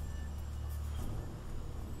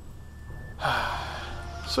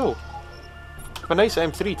 So, a nice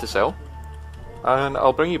M3 to sell, and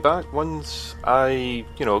I'll bring you back once I,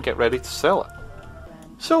 get ready to sell it.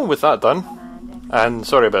 So with that done, and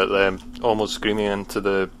sorry about almost screaming into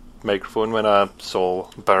the microphone when I saw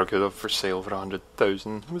Barracuda for sale for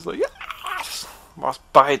 100,000. I was like, yes!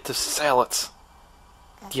 Must buy it to sell it.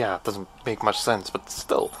 Yeah, it doesn't make much sense, but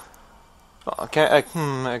still. Well, it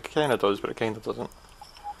kind of does, but it kind of doesn't.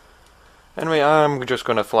 Anyway, I'm just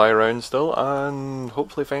going to fly around still and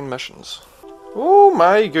hopefully find missions. Oh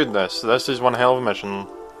my goodness, this is one hell of a mission.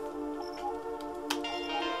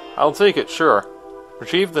 I'll take it, sure.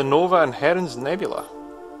 Retrieve the Nova and Heron's Nebula.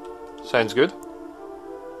 Sounds good.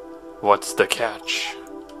 What's the catch?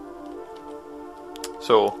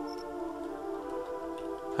 So,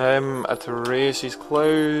 at Racy's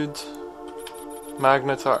Cloud,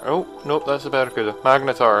 Magnetar. Oh, nope, that's a Barracuda.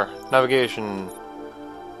 Magnetar, navigation.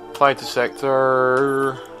 Fly to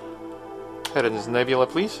sector Heron's Nebula,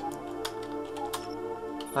 please.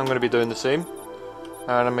 I'm going to be doing the same.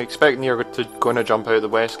 And I'm expecting you're going to jump out the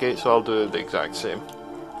west gate, so I'll do the exact same.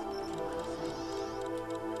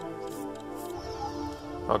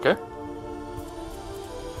 Okay.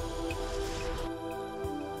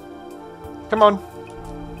 Come on.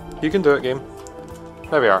 You can do it, game.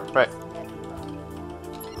 There we are. Right.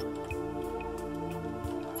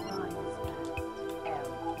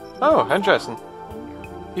 Oh, interesting.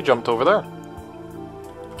 You jumped over there.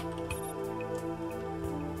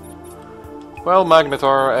 Well,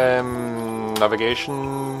 Magnetar,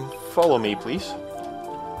 navigation, follow me, please.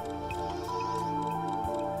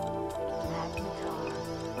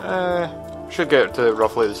 Should get to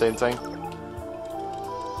roughly the same time.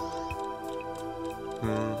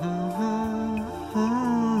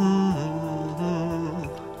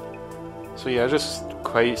 So yeah, just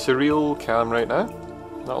quite surreal calm right now.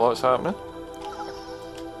 Not a lot's happening.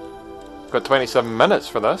 Got 27 minutes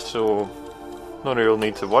for this, so no real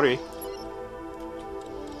need to worry.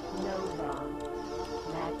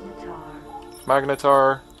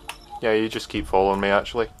 Magnetar. Yeah, you just keep following me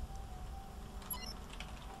actually.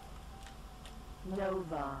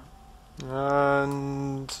 Nova.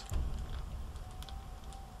 And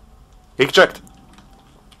eject.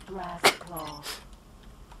 Blast claw.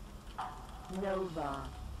 Nova.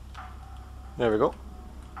 There we go.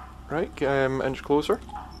 Right, inch closer.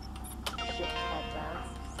 Ship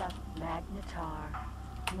advanced. Magnetar.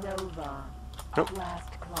 Nova. Nope.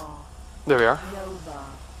 Blast claw. There we are. Nova.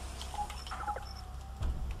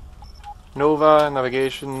 Nova,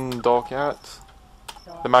 navigation, dock at.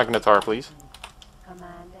 The Magnetar, please.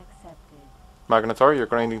 Command accepted. Magnetar, you're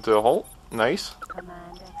grinding to a halt. Nice.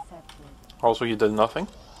 Command accepted. Also, you did nothing.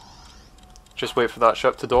 Just wait for that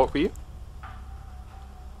ship to dock with you.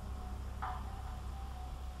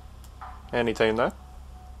 anytime now.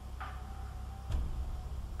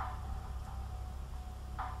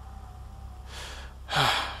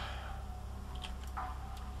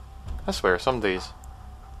 I swear, some days.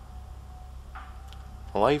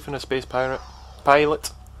 Life in a space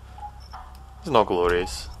pilot is not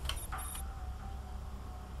glorious.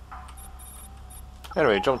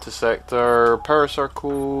 Anyway, jump to sector, power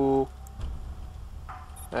circle.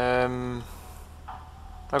 I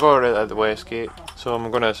got it at the west gate, so I'm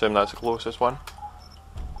going to assume that's the closest one.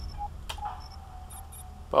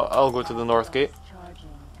 But I'll go to the north gate.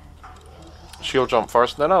 She'll jump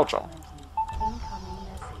first, then I'll jump.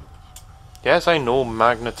 Yes, I know,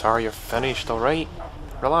 Magnetar, you're finished, alright?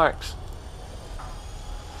 Relax.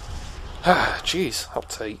 Jeez,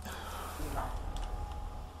 uptight.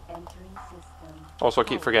 Also, I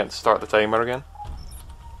keep forgetting to start the timer again.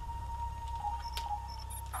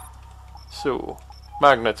 So,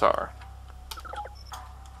 Magnetar.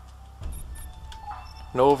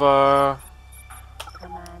 Nova.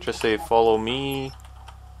 Just say follow me.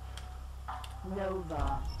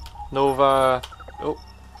 Nova. Oh.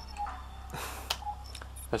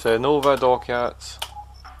 I said Nova, Dockyards.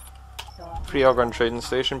 Free Albion Trading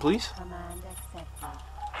Station, please.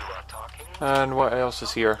 And what else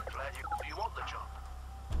is here?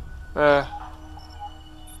 Not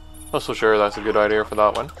so sure that's a good idea for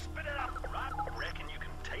that one.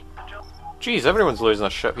 Jeez, everyone's losing a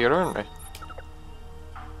ship here, aren't they?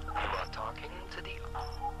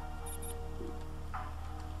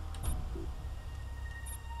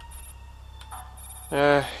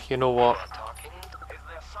 You know what?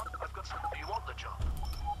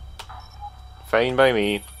 Fine by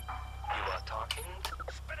me.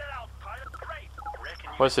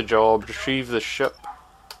 What's the job? Retrieve the ship.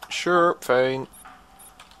 Sure, fine.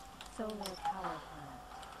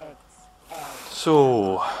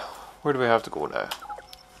 So, where do we have to go now?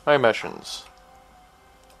 My missions.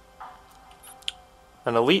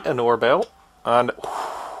 An elite and ore belt, and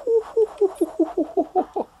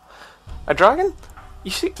a dragon? You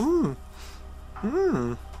see,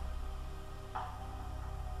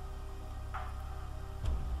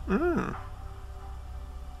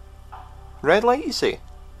 red light, you see?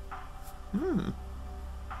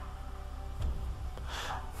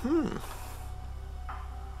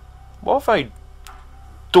 What if I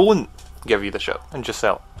don't give you the ship and just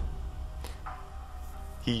sell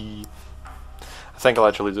it? I think I'll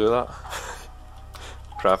actually do that.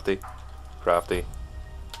 Crafty. Crafty.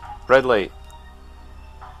 Red light.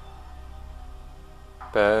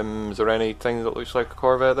 Is there anything that looks like a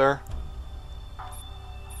Corvette there?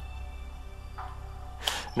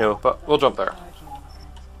 No, but we'll jump there.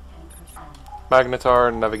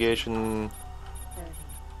 Magnetar, navigation.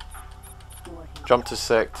 Jump to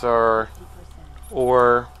sector.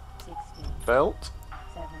 Or belt.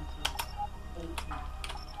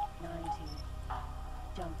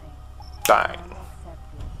 Bang.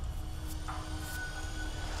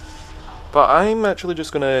 But I'm actually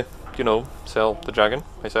just gonna, you know, sell the dragon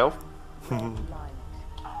myself.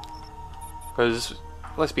 Because,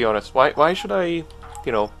 let's be honest, why should I,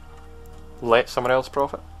 you know, let someone else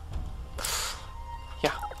profit?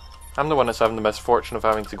 Yeah, I'm the one that's having the misfortune of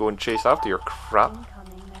having to go and chase after your crap.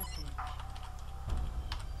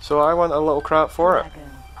 So I want a little crap for it.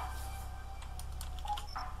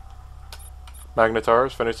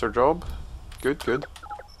 Magnetars finished their job. Good, good.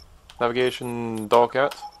 Navigation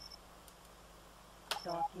Dockyard.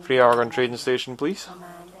 Free Albion Trading Station, please.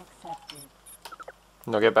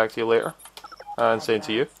 And I'll get back to you later. And same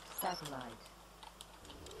to you.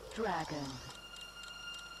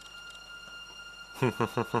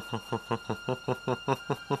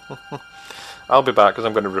 I'll be back because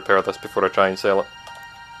I'm going to repair this before I try and sell it.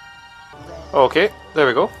 Okay, there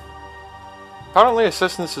we go. Apparently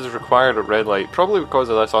assistance is required at red light, probably because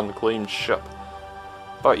of this unclaimed ship.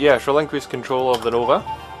 But yes, relinquish control of the Nova.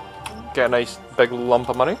 Get a nice big lump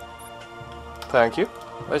of money. Thank you.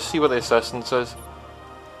 Let's see what the assistance is.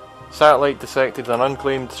 Satellite detected an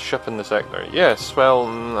unclaimed ship in the sector. Yes, well,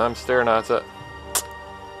 I'm staring at it.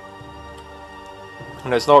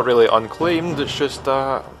 And it's not really unclaimed, it's just,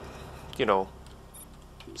 you know,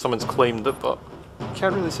 someone's claimed it, but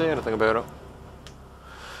can't really say anything about it.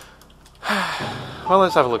 Well,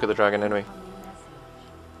 let's have a look at the dragon anyway.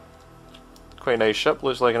 Quite a nice ship,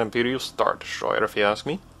 looks like an Imperial Star Destroyer if you ask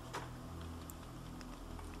me.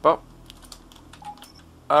 But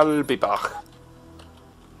I'll be back.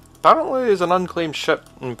 Apparently there's an unclaimed ship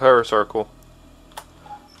in Power Circle.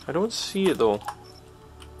 I don't see it though.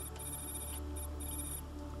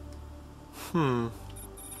 Oh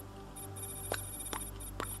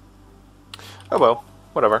well,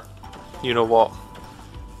 whatever. You know what?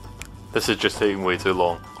 This is just taking way too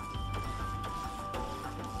long.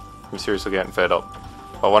 I'm seriously getting fed up.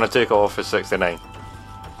 I want to take it off at 69.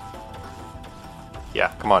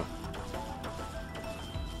 Yeah, come on.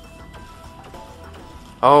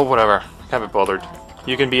 Oh, whatever. Can't be bothered.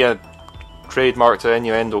 You can be a trademark to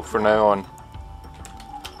innuendo for now on.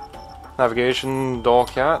 Navigation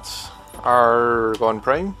dockats are gone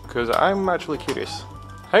prime, because I'm actually curious.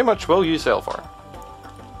 How much will you sell for?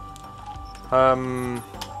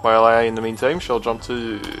 While I, in the meantime, shall jump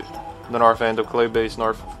to the north end of Cloudbase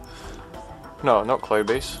North. No, not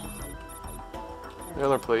Cloudbase. The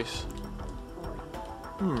other place.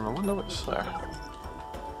 I wonder what's there.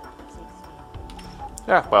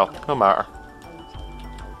 Yeah, well, no matter.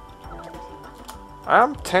 I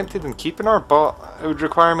am tempted in keeping her, but it would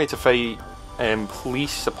require me to fight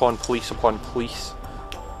police upon police upon police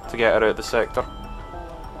to get her out of the sector.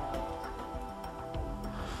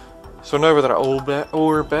 So now we're at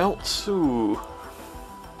our belts. Ooh.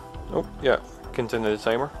 Oh, yeah, continue the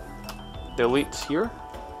timer. The elite's here.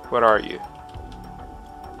 Where are you?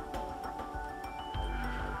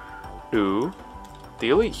 Ooh. The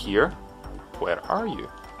elite here. Where are you?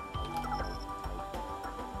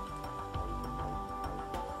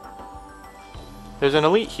 There's an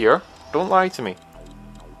elite here. Don't lie to me.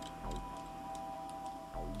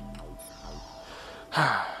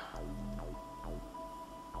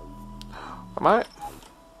 Am I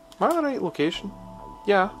in the right location?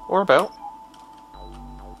 Yeah, or about.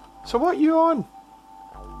 So what are you on?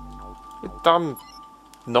 You damn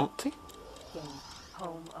numpty?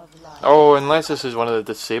 Oh, unless this is one of the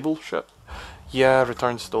disabled ship. Yeah,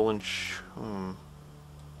 return stolen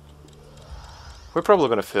We're probably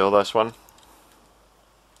going to fail this one.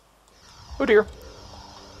 Oh dear.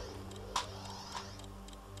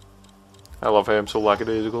 I love how I'm so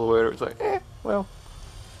lackadaisical where it's like, well,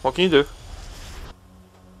 what can you do?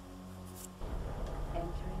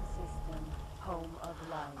 Entering system, home of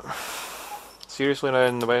life. Seriously now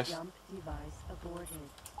in the west? Jump device aborted.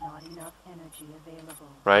 Not enough energy available.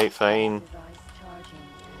 Right, fine. Device charging.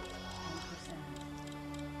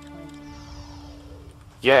 10%. 20.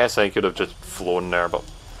 Yes, I could have just flown there, but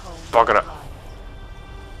bugger it.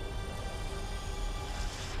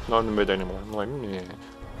 Not in the mood anymore. I'm like, yeah.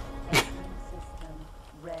 System,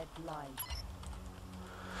 red light.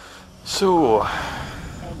 So, Elite.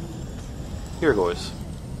 here goes.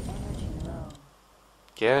 Energy low.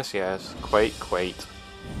 Yes, quite.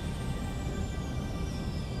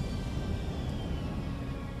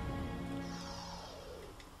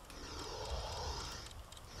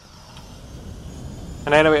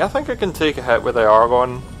 And anyway, I think I can take a hit with the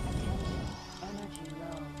Argon Energy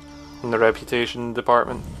low. in the reputation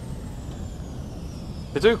department.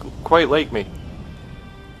 They do quite like me.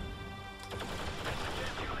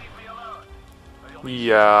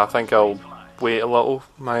 Yeah, I think I'll wait a little.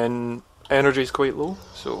 My energy's quite low,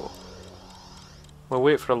 so we'll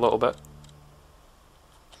wait for a little bit.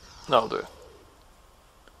 That'll do.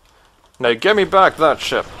 Now give me back that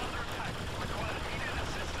ship.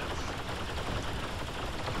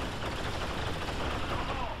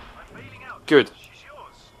 Good.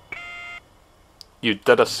 You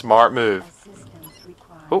did a smart move.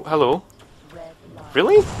 Oh, hello.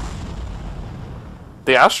 Really?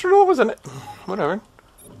 The astronaut was in it? Whatever.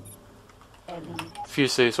 If you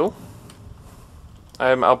say so.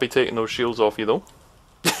 I'll be taking those shields off you though.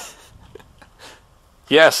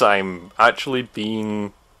 Yes, I'm actually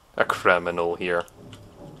being a criminal here.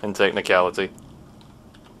 In technicality.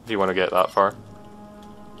 If you want to get that far.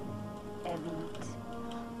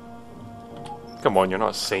 Come on, you're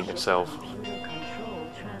not a saint yourself.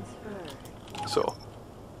 So.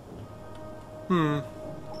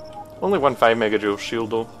 Only one 5 megajoule shield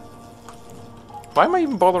though. Why am I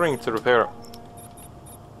even bothering to repair it?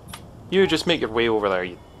 You just make your way over there,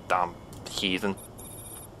 you damn heathen.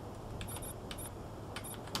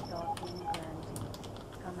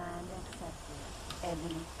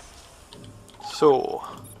 So,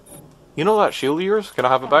 you know that shield of yours? Can I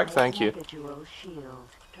have it back? Thank you.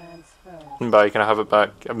 Bye, can I have it back?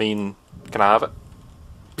 I mean, can I have it?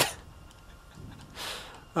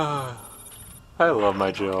 I love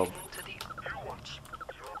my job.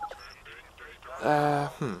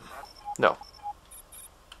 No.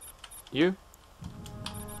 You?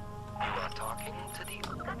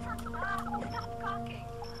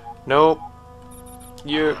 Nope.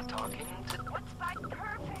 You.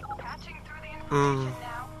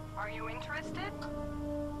 Are you interested?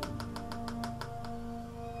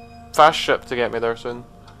 Fast ship to get me there soon.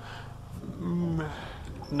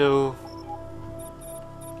 No.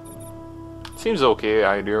 Seems okay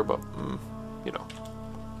idea, but you know.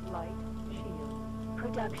 Light shield.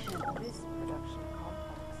 Production. This production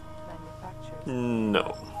complex manufactures. No.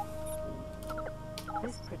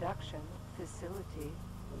 This production facility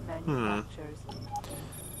manufactures.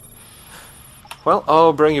 Well,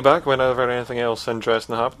 I'll bring you back whenever anything else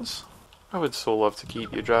interesting happens. I would so love to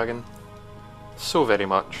keep you, Dragon. So very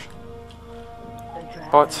much.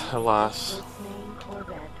 But, alas. Its main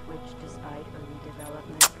corvette, which despite early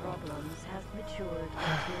development problems has matured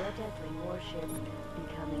into a deadly warship,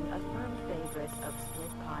 becoming a firm favorite of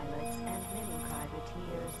split pilots and many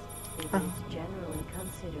privateers. It is generally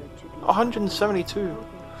considered to be 172.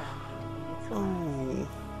 Oh.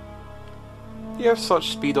 You have such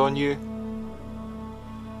speed on you.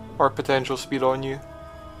 Or potential speed on you.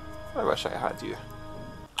 I wish I had you.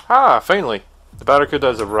 Ah, finally! The Barracuda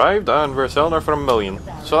has arrived and we're selling her for $1 million.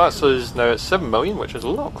 So that's us now at 7 million, which is a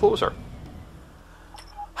lot closer.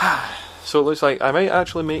 So it looks like I might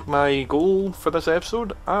actually make my goal for this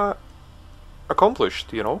episode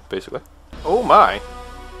accomplished, you know, basically. Oh my!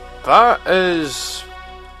 That is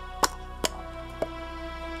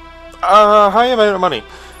a high amount of money.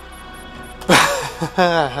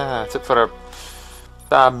 Tip for a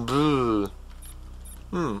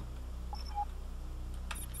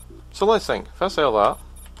So let's think. If I sell that,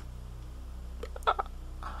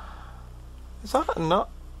 is that enough?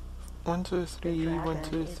 1, 2, 3, 1,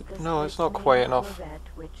 2, 3. No, it's not quite enough.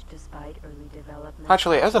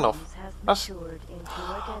 Actually, it is enough. That's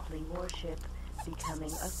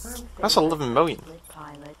 11 million.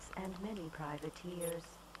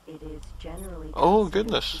 Oh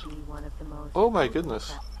goodness. Oh my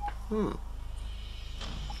goodness. You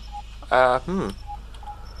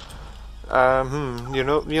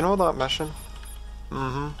know that mission?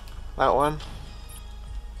 That one?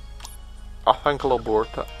 I think I'll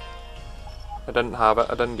abort it. I didn't have it,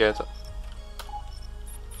 I didn't get it.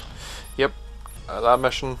 Yep, that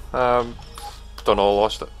mission, don't know,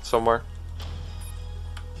 lost it somewhere.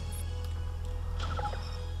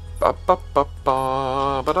 Yep.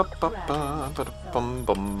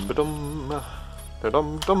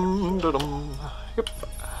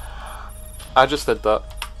 I just did that.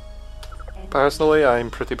 Personally,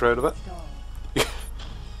 I'm pretty proud of it.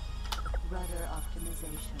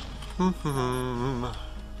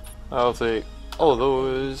 I'll take all of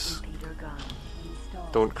those.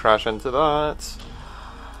 Don't crash into that.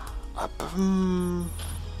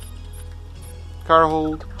 Car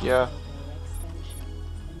hold, yeah.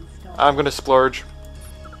 I'm gonna splurge.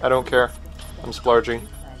 I don't care. I'm splurging.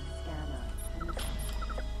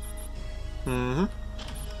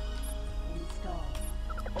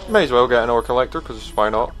 May as well get an ore collector, because why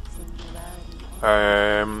not?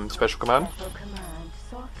 Special command.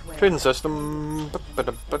 Trading system.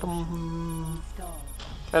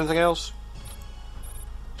 Anything else?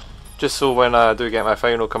 Just so when I do get my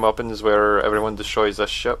final comeuppance where everyone destroys this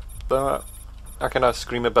ship, that I can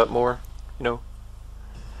scream a bit more, you know.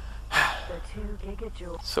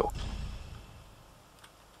 So.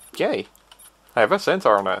 Yay! I have a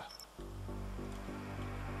centaur now.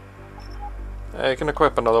 I can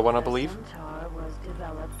equip another one, I believe.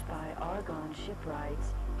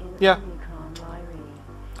 Yeah.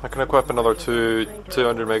 I can equip another two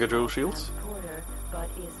 200 megajoule shields.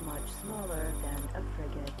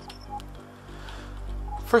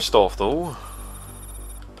 First off though,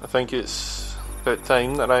 I think it's about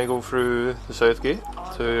time that I go through the south gate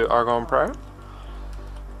to Argon Prime.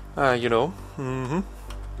 You know.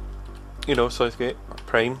 You know, south gate,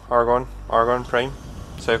 Prime, Argon Prime,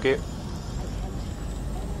 south gate.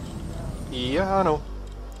 Yeah, I know.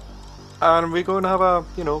 And we go and have a,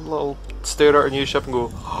 you know, little stare at our new ship and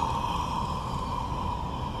go,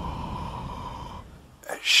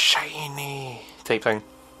 it's shiny type thing.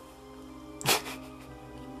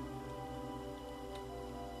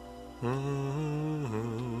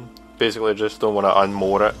 Basically, just don't want to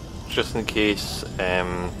unmoor it, just in case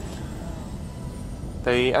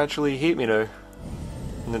they actually hate me now.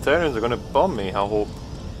 And the Terrans are going to bomb me. I hope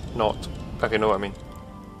not. If you know what I mean.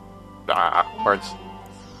 Words.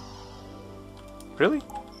 Really?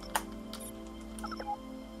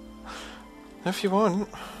 If you want.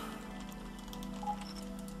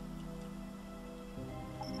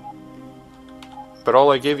 But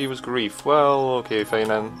all I gave you was grief. Well, okay, fine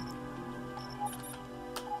then.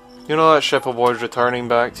 You know that ship of wars returning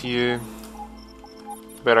back to you?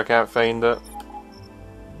 Bet I can't find it.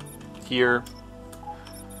 Here.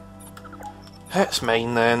 It's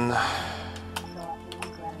mine then.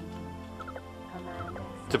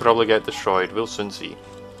 To probably get destroyed, we'll soon see.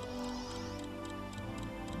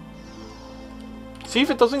 See if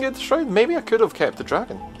it doesn't get destroyed. Maybe I could have kept the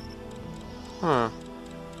dragon. I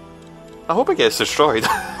hope it gets destroyed.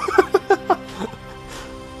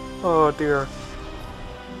 Oh dear.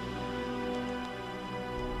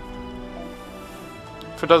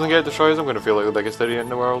 If it doesn't get destroyed, I'm going to feel like the biggest idiot in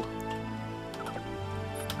the world.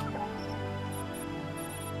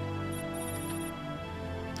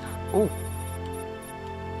 Ooh.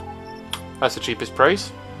 That's the cheapest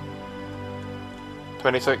price.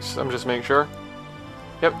 26, I'm just making sure.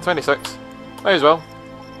 Yep, 26. Might as well.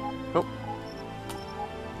 Oh.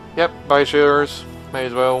 Yep, buy shares. Might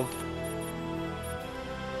as well.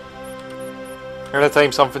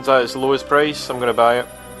 Anytime something's at its lowest price, I'm going to buy it.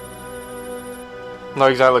 I'm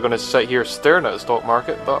not exactly going to sit here staring at the stock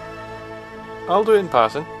market, but I'll do it in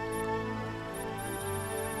passing.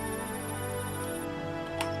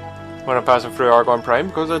 When I'm passing through Argon Prime,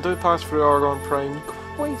 because I do pass through Argon Prime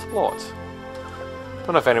quite a lot.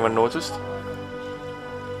 Don't know if anyone noticed.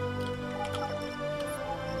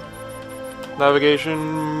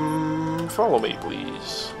 Navigation, follow me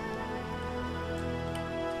please.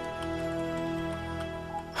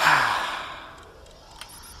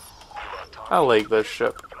 I like this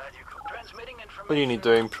ship. What do you need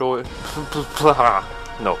doing, pro?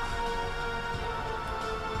 No.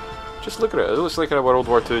 Just look at it, it looks like a World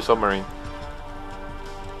War II submarine.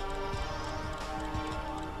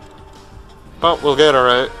 But we'll get her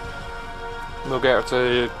out. We'll get her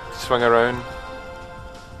to swing around.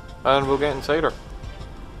 And we'll get inside her.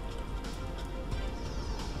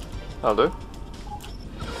 That'll do.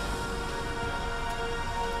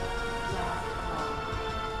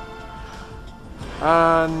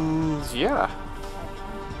 And yeah.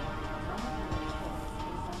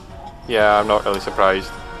 Yeah, I'm not really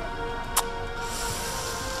surprised.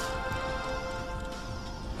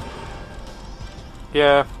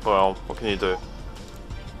 Yeah, well, what can you do?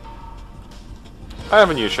 I have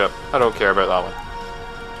a new ship. I don't care about that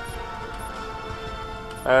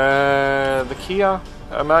one. The Kia.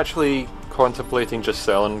 I'm actually contemplating just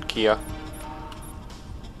selling Kia.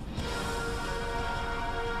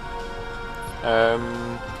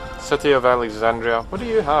 City of Alexandria. What do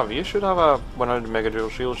you have? You should have a 100 megajoule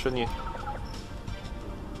shield, shouldn't you?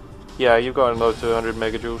 Yeah, you've got another 200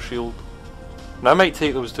 megajoule shield. And I might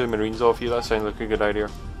take those two Marines off you, that sounds like a good idea.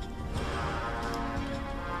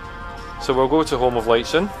 So we'll go to Home of Light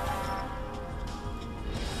soon.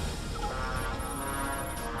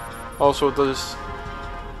 Also,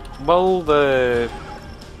 will the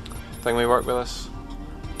thing we work with us?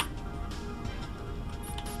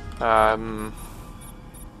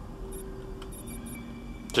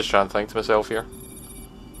 Just trying to think to myself here.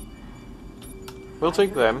 We'll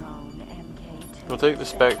take them. We'll take the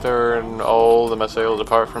Spectre and all the missiles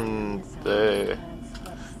apart from the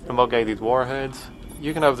mud-guided warheads.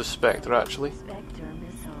 You can have the Spectre actually.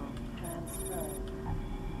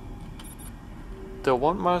 Do I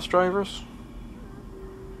want mass drivers?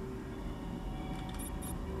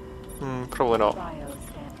 Probably not.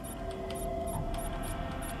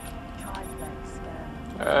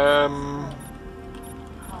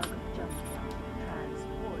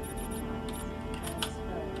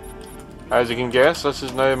 As you can guess, this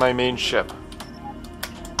is now my main ship.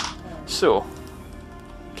 So,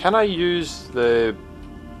 can I use the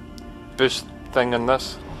boost thing in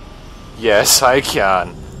this? Yes, I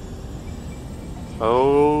can.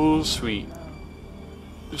 Oh, sweet.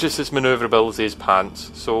 Just its maneuverability is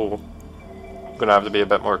pants, so I'm gonna have to be a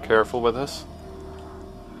bit more careful with this.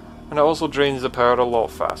 And it also drains the power a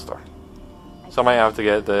lot faster. So I might have to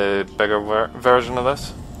get the bigger version of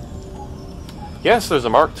this. Yes, there's a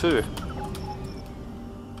Mark II.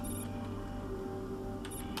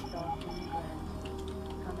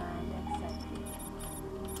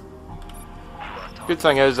 Good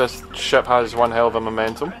thing is this ship has one hell of a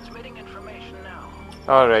momentum.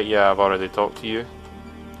 Alright, yeah, I've already talked to you.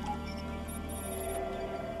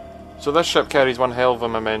 So this ship carries one hell of a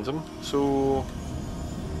momentum, so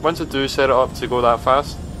once I do set it up to go that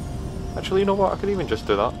fast, actually you know what, I could even just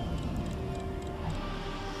do that.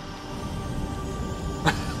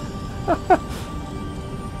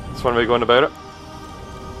 That's one way of going about it.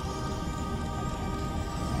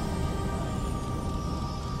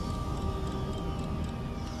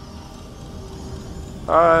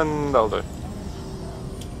 And that'll do.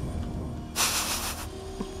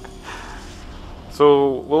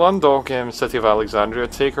 So we'll undock City of Alexandria,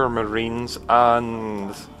 take our Marines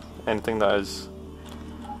and anything that is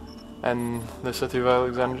in the City of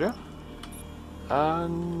Alexandria.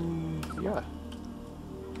 And yeah.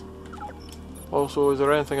 Also, is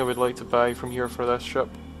there anything I would like to buy from here for this ship?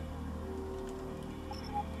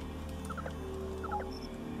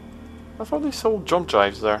 I thought they sold jump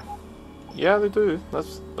drives there. Yeah, they do.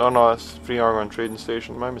 Oh no, that's Free Argon Trading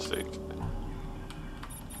Station. My mistake.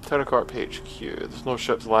 Terracorp HQ. There's no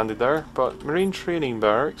ships landed there, but Marine Training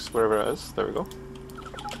Barracks, wherever it is, there we go.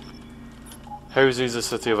 Houses the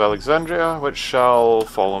city of Alexandria, which shall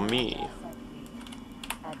follow me.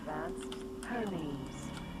 Advanced Hermes.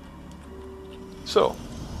 So,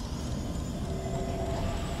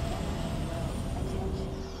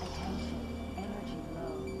 Attention, energy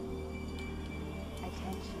low.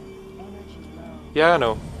 Attention, energy low. yeah, I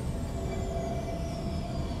know.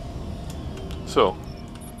 So,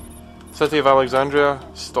 city of Alexandria,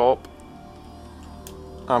 stop.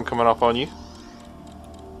 I'm coming up on you.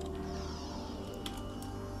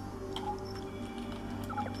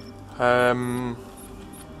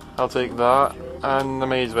 I'll take that, and I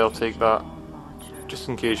may as well take that, just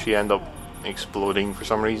in case you end up exploding for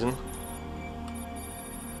some reason.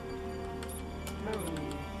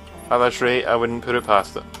 At this rate, I wouldn't put it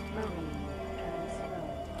past it.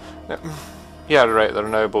 Yeah, right, they're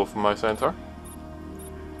now both in my centre.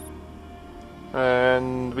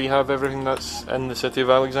 And we have everything that's in the city of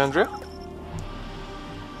Alexandria.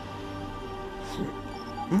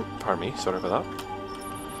 Pardon me, sorry about that.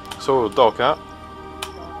 So, Dock-at.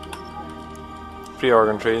 Free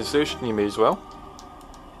Organ train station, you may as well.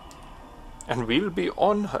 And we'll be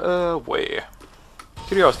on our way.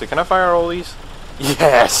 Curiosity, can I fire all these?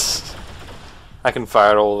 Yes! I can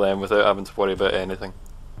fire all of them without having to worry about anything.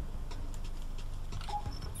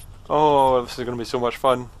 Oh, this is going to be so much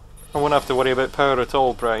fun. I won't have to worry about power at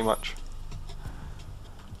all, pretty much.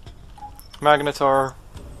 Magnetar.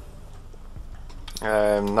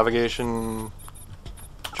 Navigation.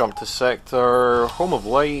 Jump to sector. Home of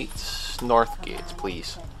Light. North Gate,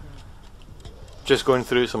 please. Just going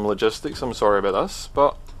through some logistics, I'm sorry about this,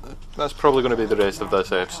 but that's probably going to be the rest of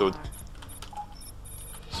this episode.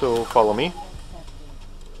 So, follow me.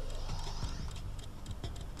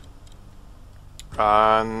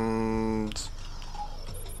 And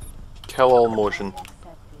kill all motion.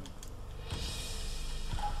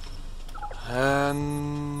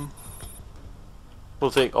 And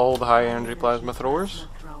we'll take all the high energy plasma throwers.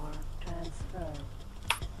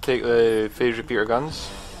 Take the phase repeater guns.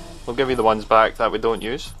 We'll give you the ones back that we don't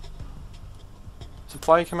use.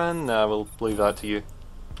 Supply command? Nah, we'll leave that to you.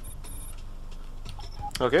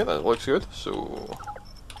 Okay, that looks good. So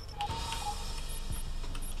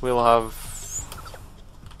we'll have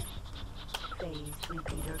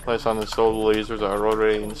let's uninstall the lasers that are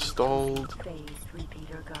already installed.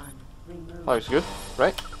 Looks good.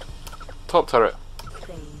 Right. Top turret.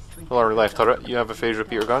 Well, our left turret, you have a phase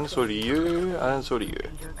repeater gun, so do you, and so do you.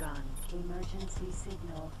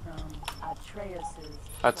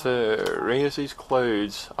 Atreus'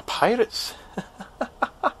 clouds. A pirates?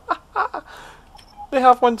 They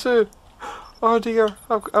have one too. Oh dear.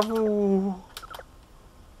 I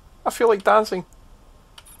feel like dancing.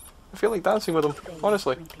 I feel like dancing with them,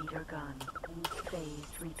 honestly.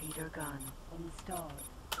 Phased repeater gun installed.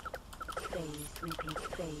 Phased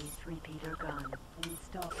repeater gun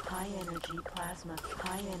installed. High energy plasma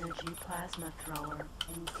thrower.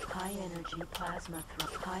 High energy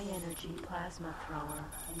plasma thrower.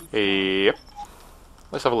 Yep.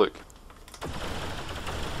 Let's have a look.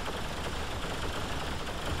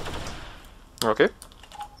 Okay.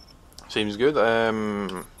 Seems good.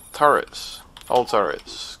 Turrets. All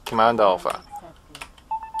turrets. Command Alpha.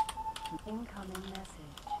 Incoming message.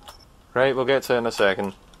 Right, we'll get to it in a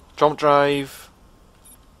second. Jump drive.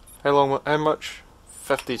 How much?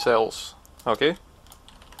 50 cells. Okay.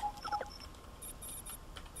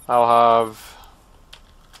 I'll have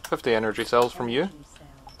 50 energy cells from you.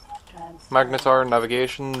 Magnetar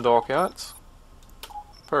navigation Dock-at.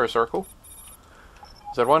 Power circle.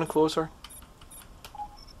 Is there one closer?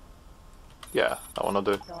 Yeah, that one will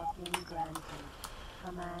do.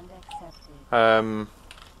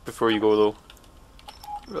 Before you go though.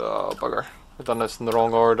 Oh, bugger. I've done this in the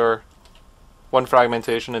wrong order. One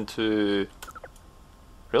fragmentation into...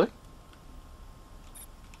 Really?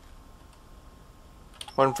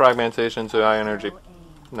 One fragmentation into high energy.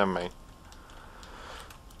 Never mind.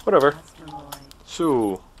 Whatever.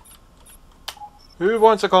 So... Who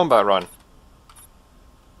wants a combat run?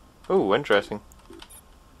 Oh, interesting.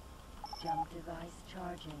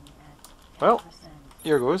 Well,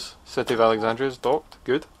 here goes. City of Alexandria is docked.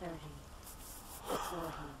 Good.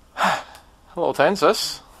 A little tense,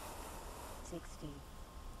 this. 60,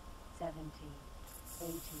 70,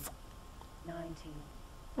 80, 90.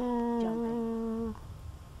 Jumping.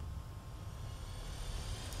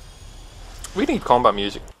 We need combat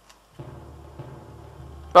music.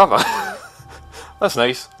 Baba. That's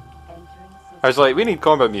nice. I was like, we need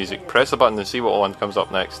combat music. Press the button and see what one comes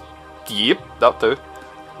up next. Yep, that too.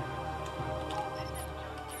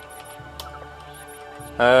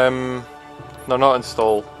 No, not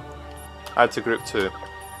install. Add to group 2.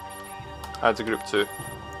 Add to group 2.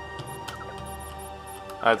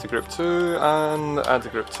 Add to group 2 and add to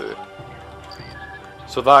group 2.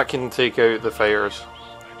 So that can take out the fires.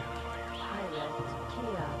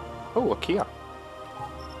 Oh, a Kia.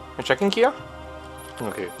 A chicken Kia?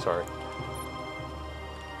 Okay, sorry.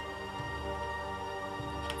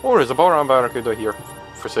 Oh, there's a Boron Barracuda here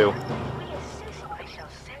for sale.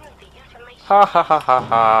 Ha ha ha ha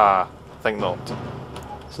ha. Think not.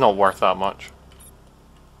 It's not worth that much.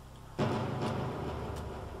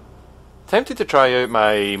 Tempted to try out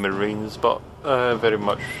my Marines, but very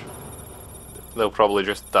much they'll probably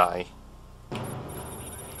just die.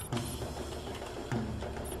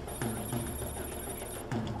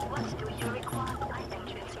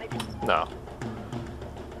 No.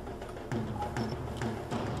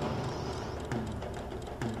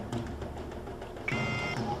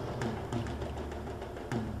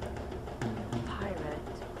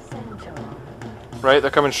 Right,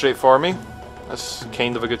 they're coming straight for me. That's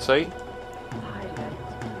kind of a good sight.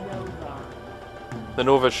 The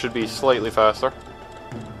Novas should be slightly faster.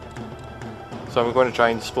 So I'm going to try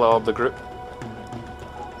and split up the group.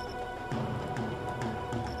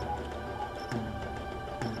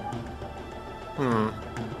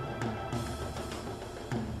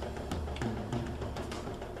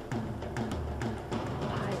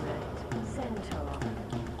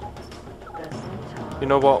 You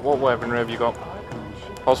know what? What weaponry have you got?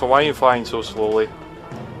 Also, why are you flying so slowly?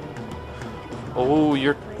 Oh,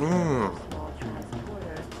 you're...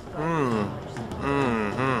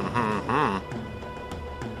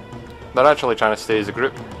 They're actually trying to stay as a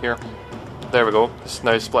group here. There we go. It's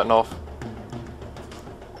now splitting off.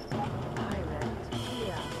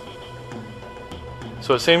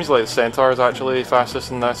 So it seems like the Centaur is actually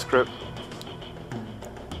fastest in this group.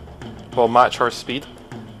 Well, match her speed.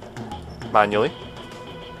 Manually.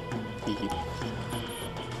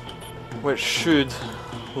 Which should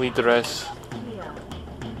lead the rest.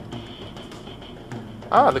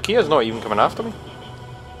 Ah, the Kia's not even coming after me.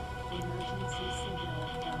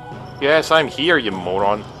 Yes, I'm here, you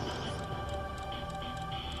moron.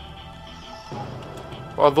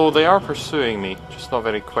 Although they are pursuing me, just not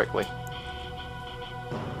very quickly.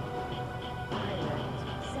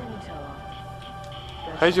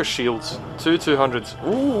 How's your shields? 200s.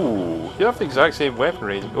 Ooh, you have the exact same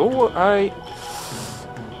weaponry. Oh,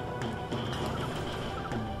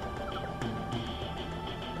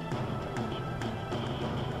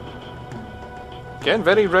 Getting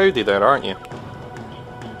very rowdy there, aren't you?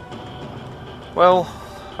 Well,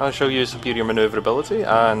 I'll show you superior maneuverability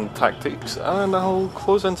and tactics, and I'll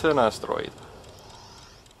close into an asteroid.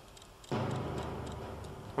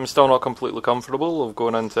 I'm still not completely comfortable of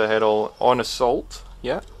going into head-on assault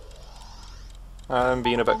yet. I'm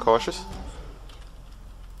being a bit cautious.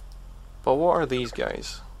 But what are these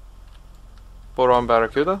guys? Boron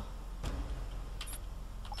Barracuda?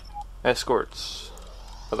 Escorts.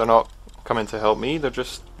 But they're not coming to help me, they're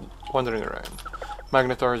just wandering around.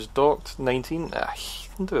 Magnetar's docked, 19. Ah, you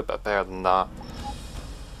can do a bit better than that.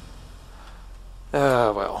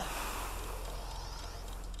 Well.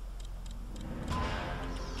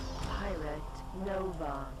 Pirate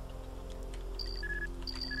Nova.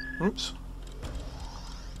 Oops.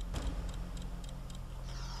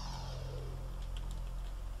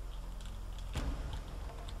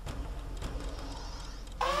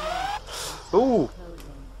 Ooh!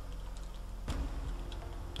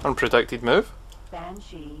 Unprotected move.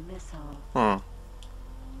 Banshee missile. Wildfire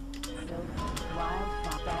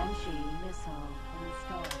Banshee missile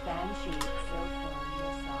installed. Banshee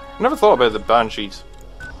missile. Never thought about the Banshees.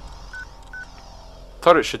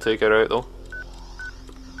 Turret should take her out though.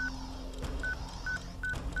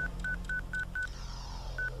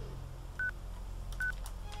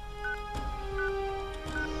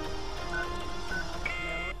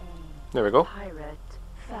 There we go. Pirate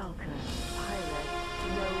Falcon. Pirate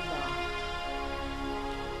Nova.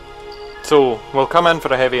 So, we'll come in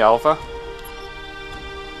for a heavy alpha.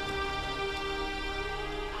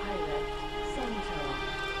 Pirate Centaur.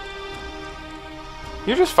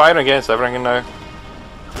 You're just firing against everything now.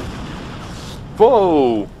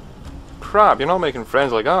 Whoa! Crap, you're not making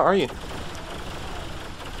friends like that, are you?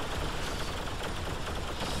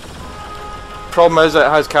 Problem is it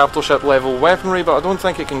has capital ship level weaponry, but I don't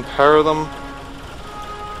think it can power them.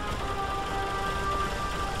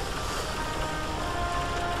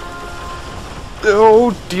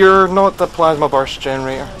 Oh dear, not the plasma burst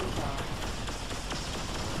generator.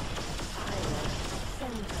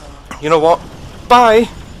 You know what? Bye!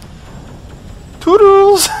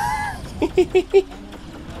 Toodles!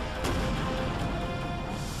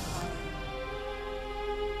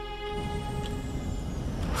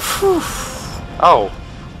 Whew. Oh.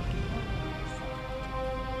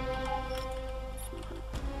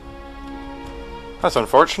 That's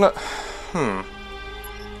unfortunate. I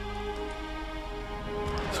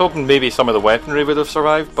was hoping maybe some of the weaponry would have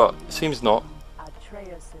survived, but it seems not.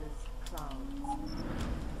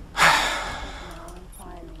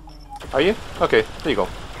 Are you? Okay, there you go.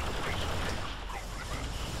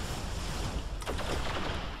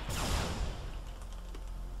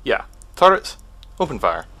 Yeah, turrets, open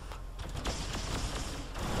fire.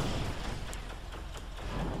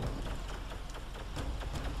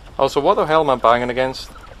 Also, what the hell am I banging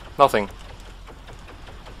against? Nothing.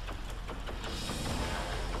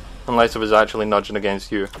 Unless it was actually nudging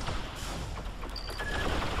against you.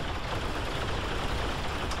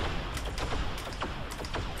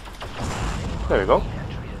 There we go.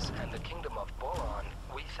 And the Kingdom of Boron,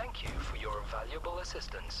 we thank you for your valuable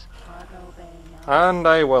assistance. And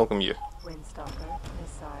I welcome you. Windstalker,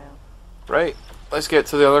 missile. Right, let's get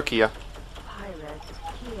to the other Kia. Pirate,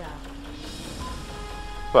 Kia.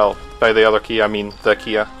 Well, by the other Kia I mean the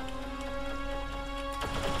Kia.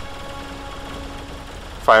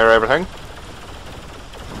 Fire everything.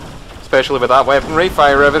 Especially with that weaponry,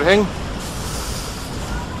 fire everything.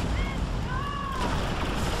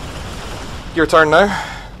 Your turn now.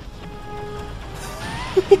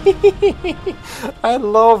 I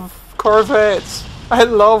love Corvettes. I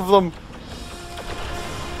love them.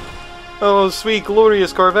 Oh, sweet,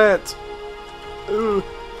 glorious Corvette. Ooh.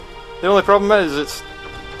 The only problem is it's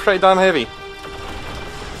pretty damn heavy.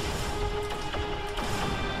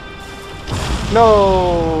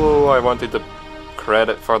 No, I wanted the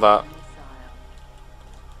credit for that.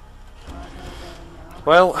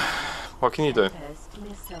 Well, what can you do?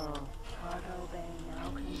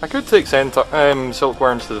 I could take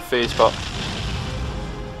silkworms to the face, but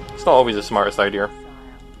it's not always the smartest idea.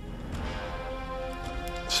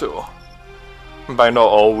 So, by not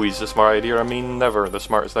always the smart idea, I mean never the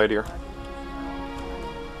smartest idea.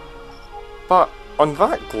 But on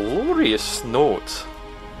that glorious note,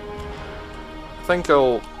 I think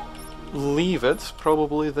I'll leave it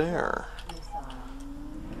probably there.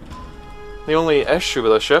 The only issue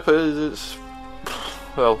with the ship is it's,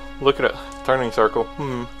 well, look at it, turning circle.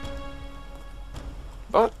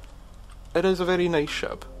 But it is a very nice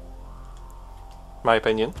ship. My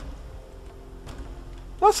opinion.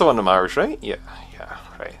 That's the one that matters, right? Yeah,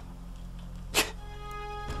 right.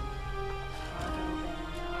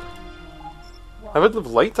 I would have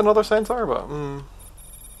liked another Centaur, but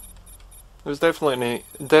it was definitely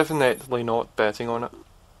not betting on it.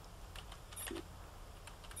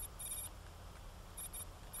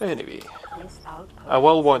 Anyway, I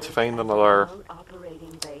will want to find another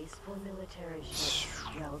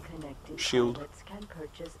shield. Can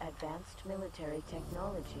purchase advanced military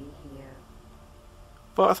technology here.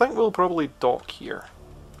 But I think we'll probably dock here.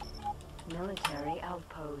 Military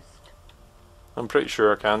outpost. I'm pretty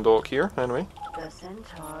sure I can dock here, anyway. The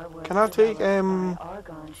Centaur was Can I take,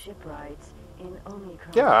 Argon shipwrights in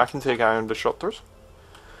Omicron. Yeah, I can take iron disruptors.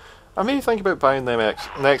 I may think about buying them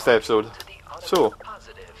next episode. So,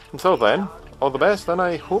 until then, all the best, and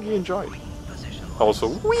I hope you enjoyed. Also,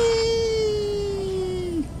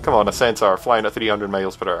 whee! Come on, a Centaur flying at 300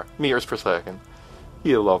 miles per hour, meters per second.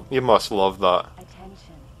 You must love that.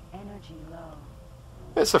 Attention, energy low.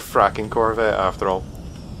 It's a fracking Corvette after all.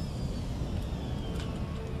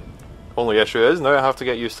 Only issue is, now I have to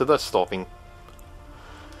get used to this stopping.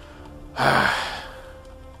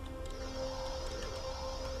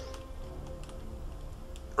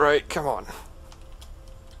 Right, come on.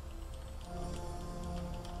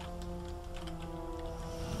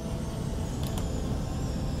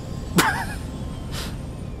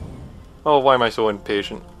 Oh, why am I so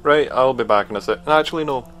impatient? Right, I'll be back in a sec. Actually,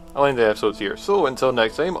 no. I'll end the episodes here. So, until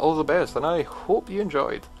next time, all the best, and I hope you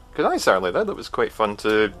enjoyed. Because I certainly did. It was quite fun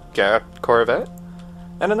to get a Corvette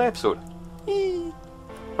in an episode. Eee.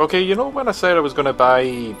 Okay, you know when I said I was going to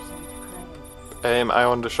buy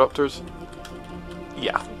ion disruptors?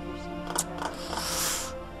 Yeah.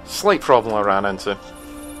 Slight problem I ran into.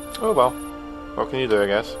 Oh well. What can you do, I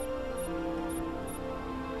guess?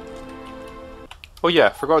 Oh yeah,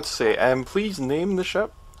 forgot to say, please name the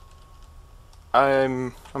ship.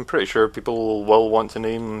 I'm pretty sure people will want to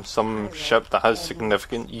name some ship that has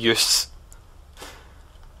significant use.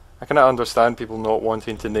 I cannot understand people not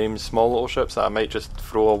wanting to name small little ships that I might just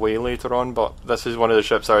throw away later on, but this is one of the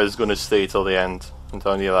ships that is going to stay till the end. I'm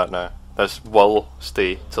telling you that now. This will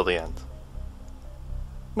stay till the end.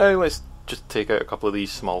 Now let's just take out a couple of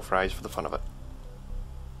these small fries for the fun of it.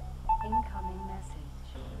 Incoming message.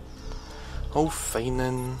 Oh, fine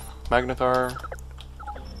then. Magnetar.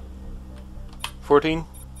 14?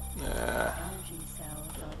 Energy cells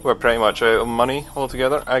are We're pretty much out of money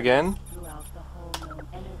altogether again, throughout the whole known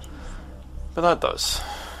energy cells. but that does.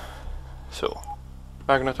 So,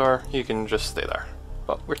 Magnetar, you can just stay there.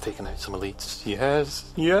 But we're taking out some elites.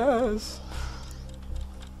 Yes, yes.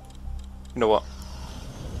 You know what?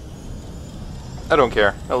 I don't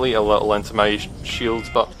care. I'll eat a little into my shields,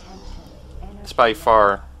 but it's by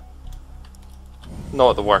far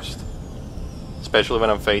not the worst. Especially when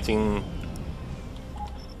I'm fighting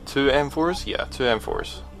 2 M4s? Yeah, 2 M4s.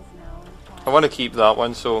 Is now in I want to keep that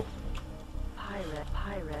one, so pirate.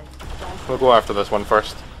 we'll go after this one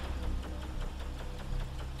first.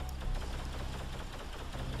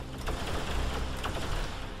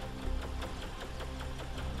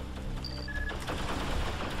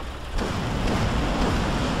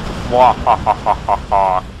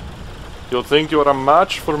 Wahahaha. You think you're a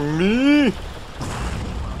match for me?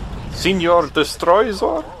 Senior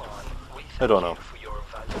Destroyer? I don't know. For your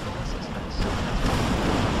valuable assistance.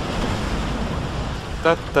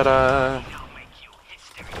 Da da da.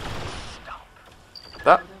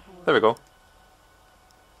 That. There we go.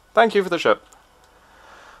 Thank you for the ship.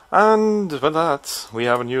 And with that, we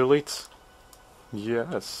have a new elite.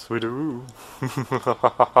 Yes, we do.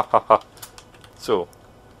 So.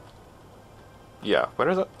 Yeah, where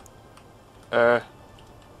is it?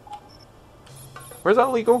 Where's that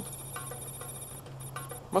elite go?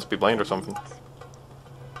 Must be blind or something.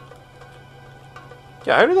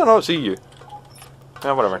 Yeah, how did I not see you?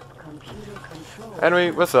 Yeah, whatever. Computer control. Anyway,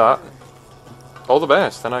 with that, all the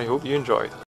best, and I hope you enjoyed.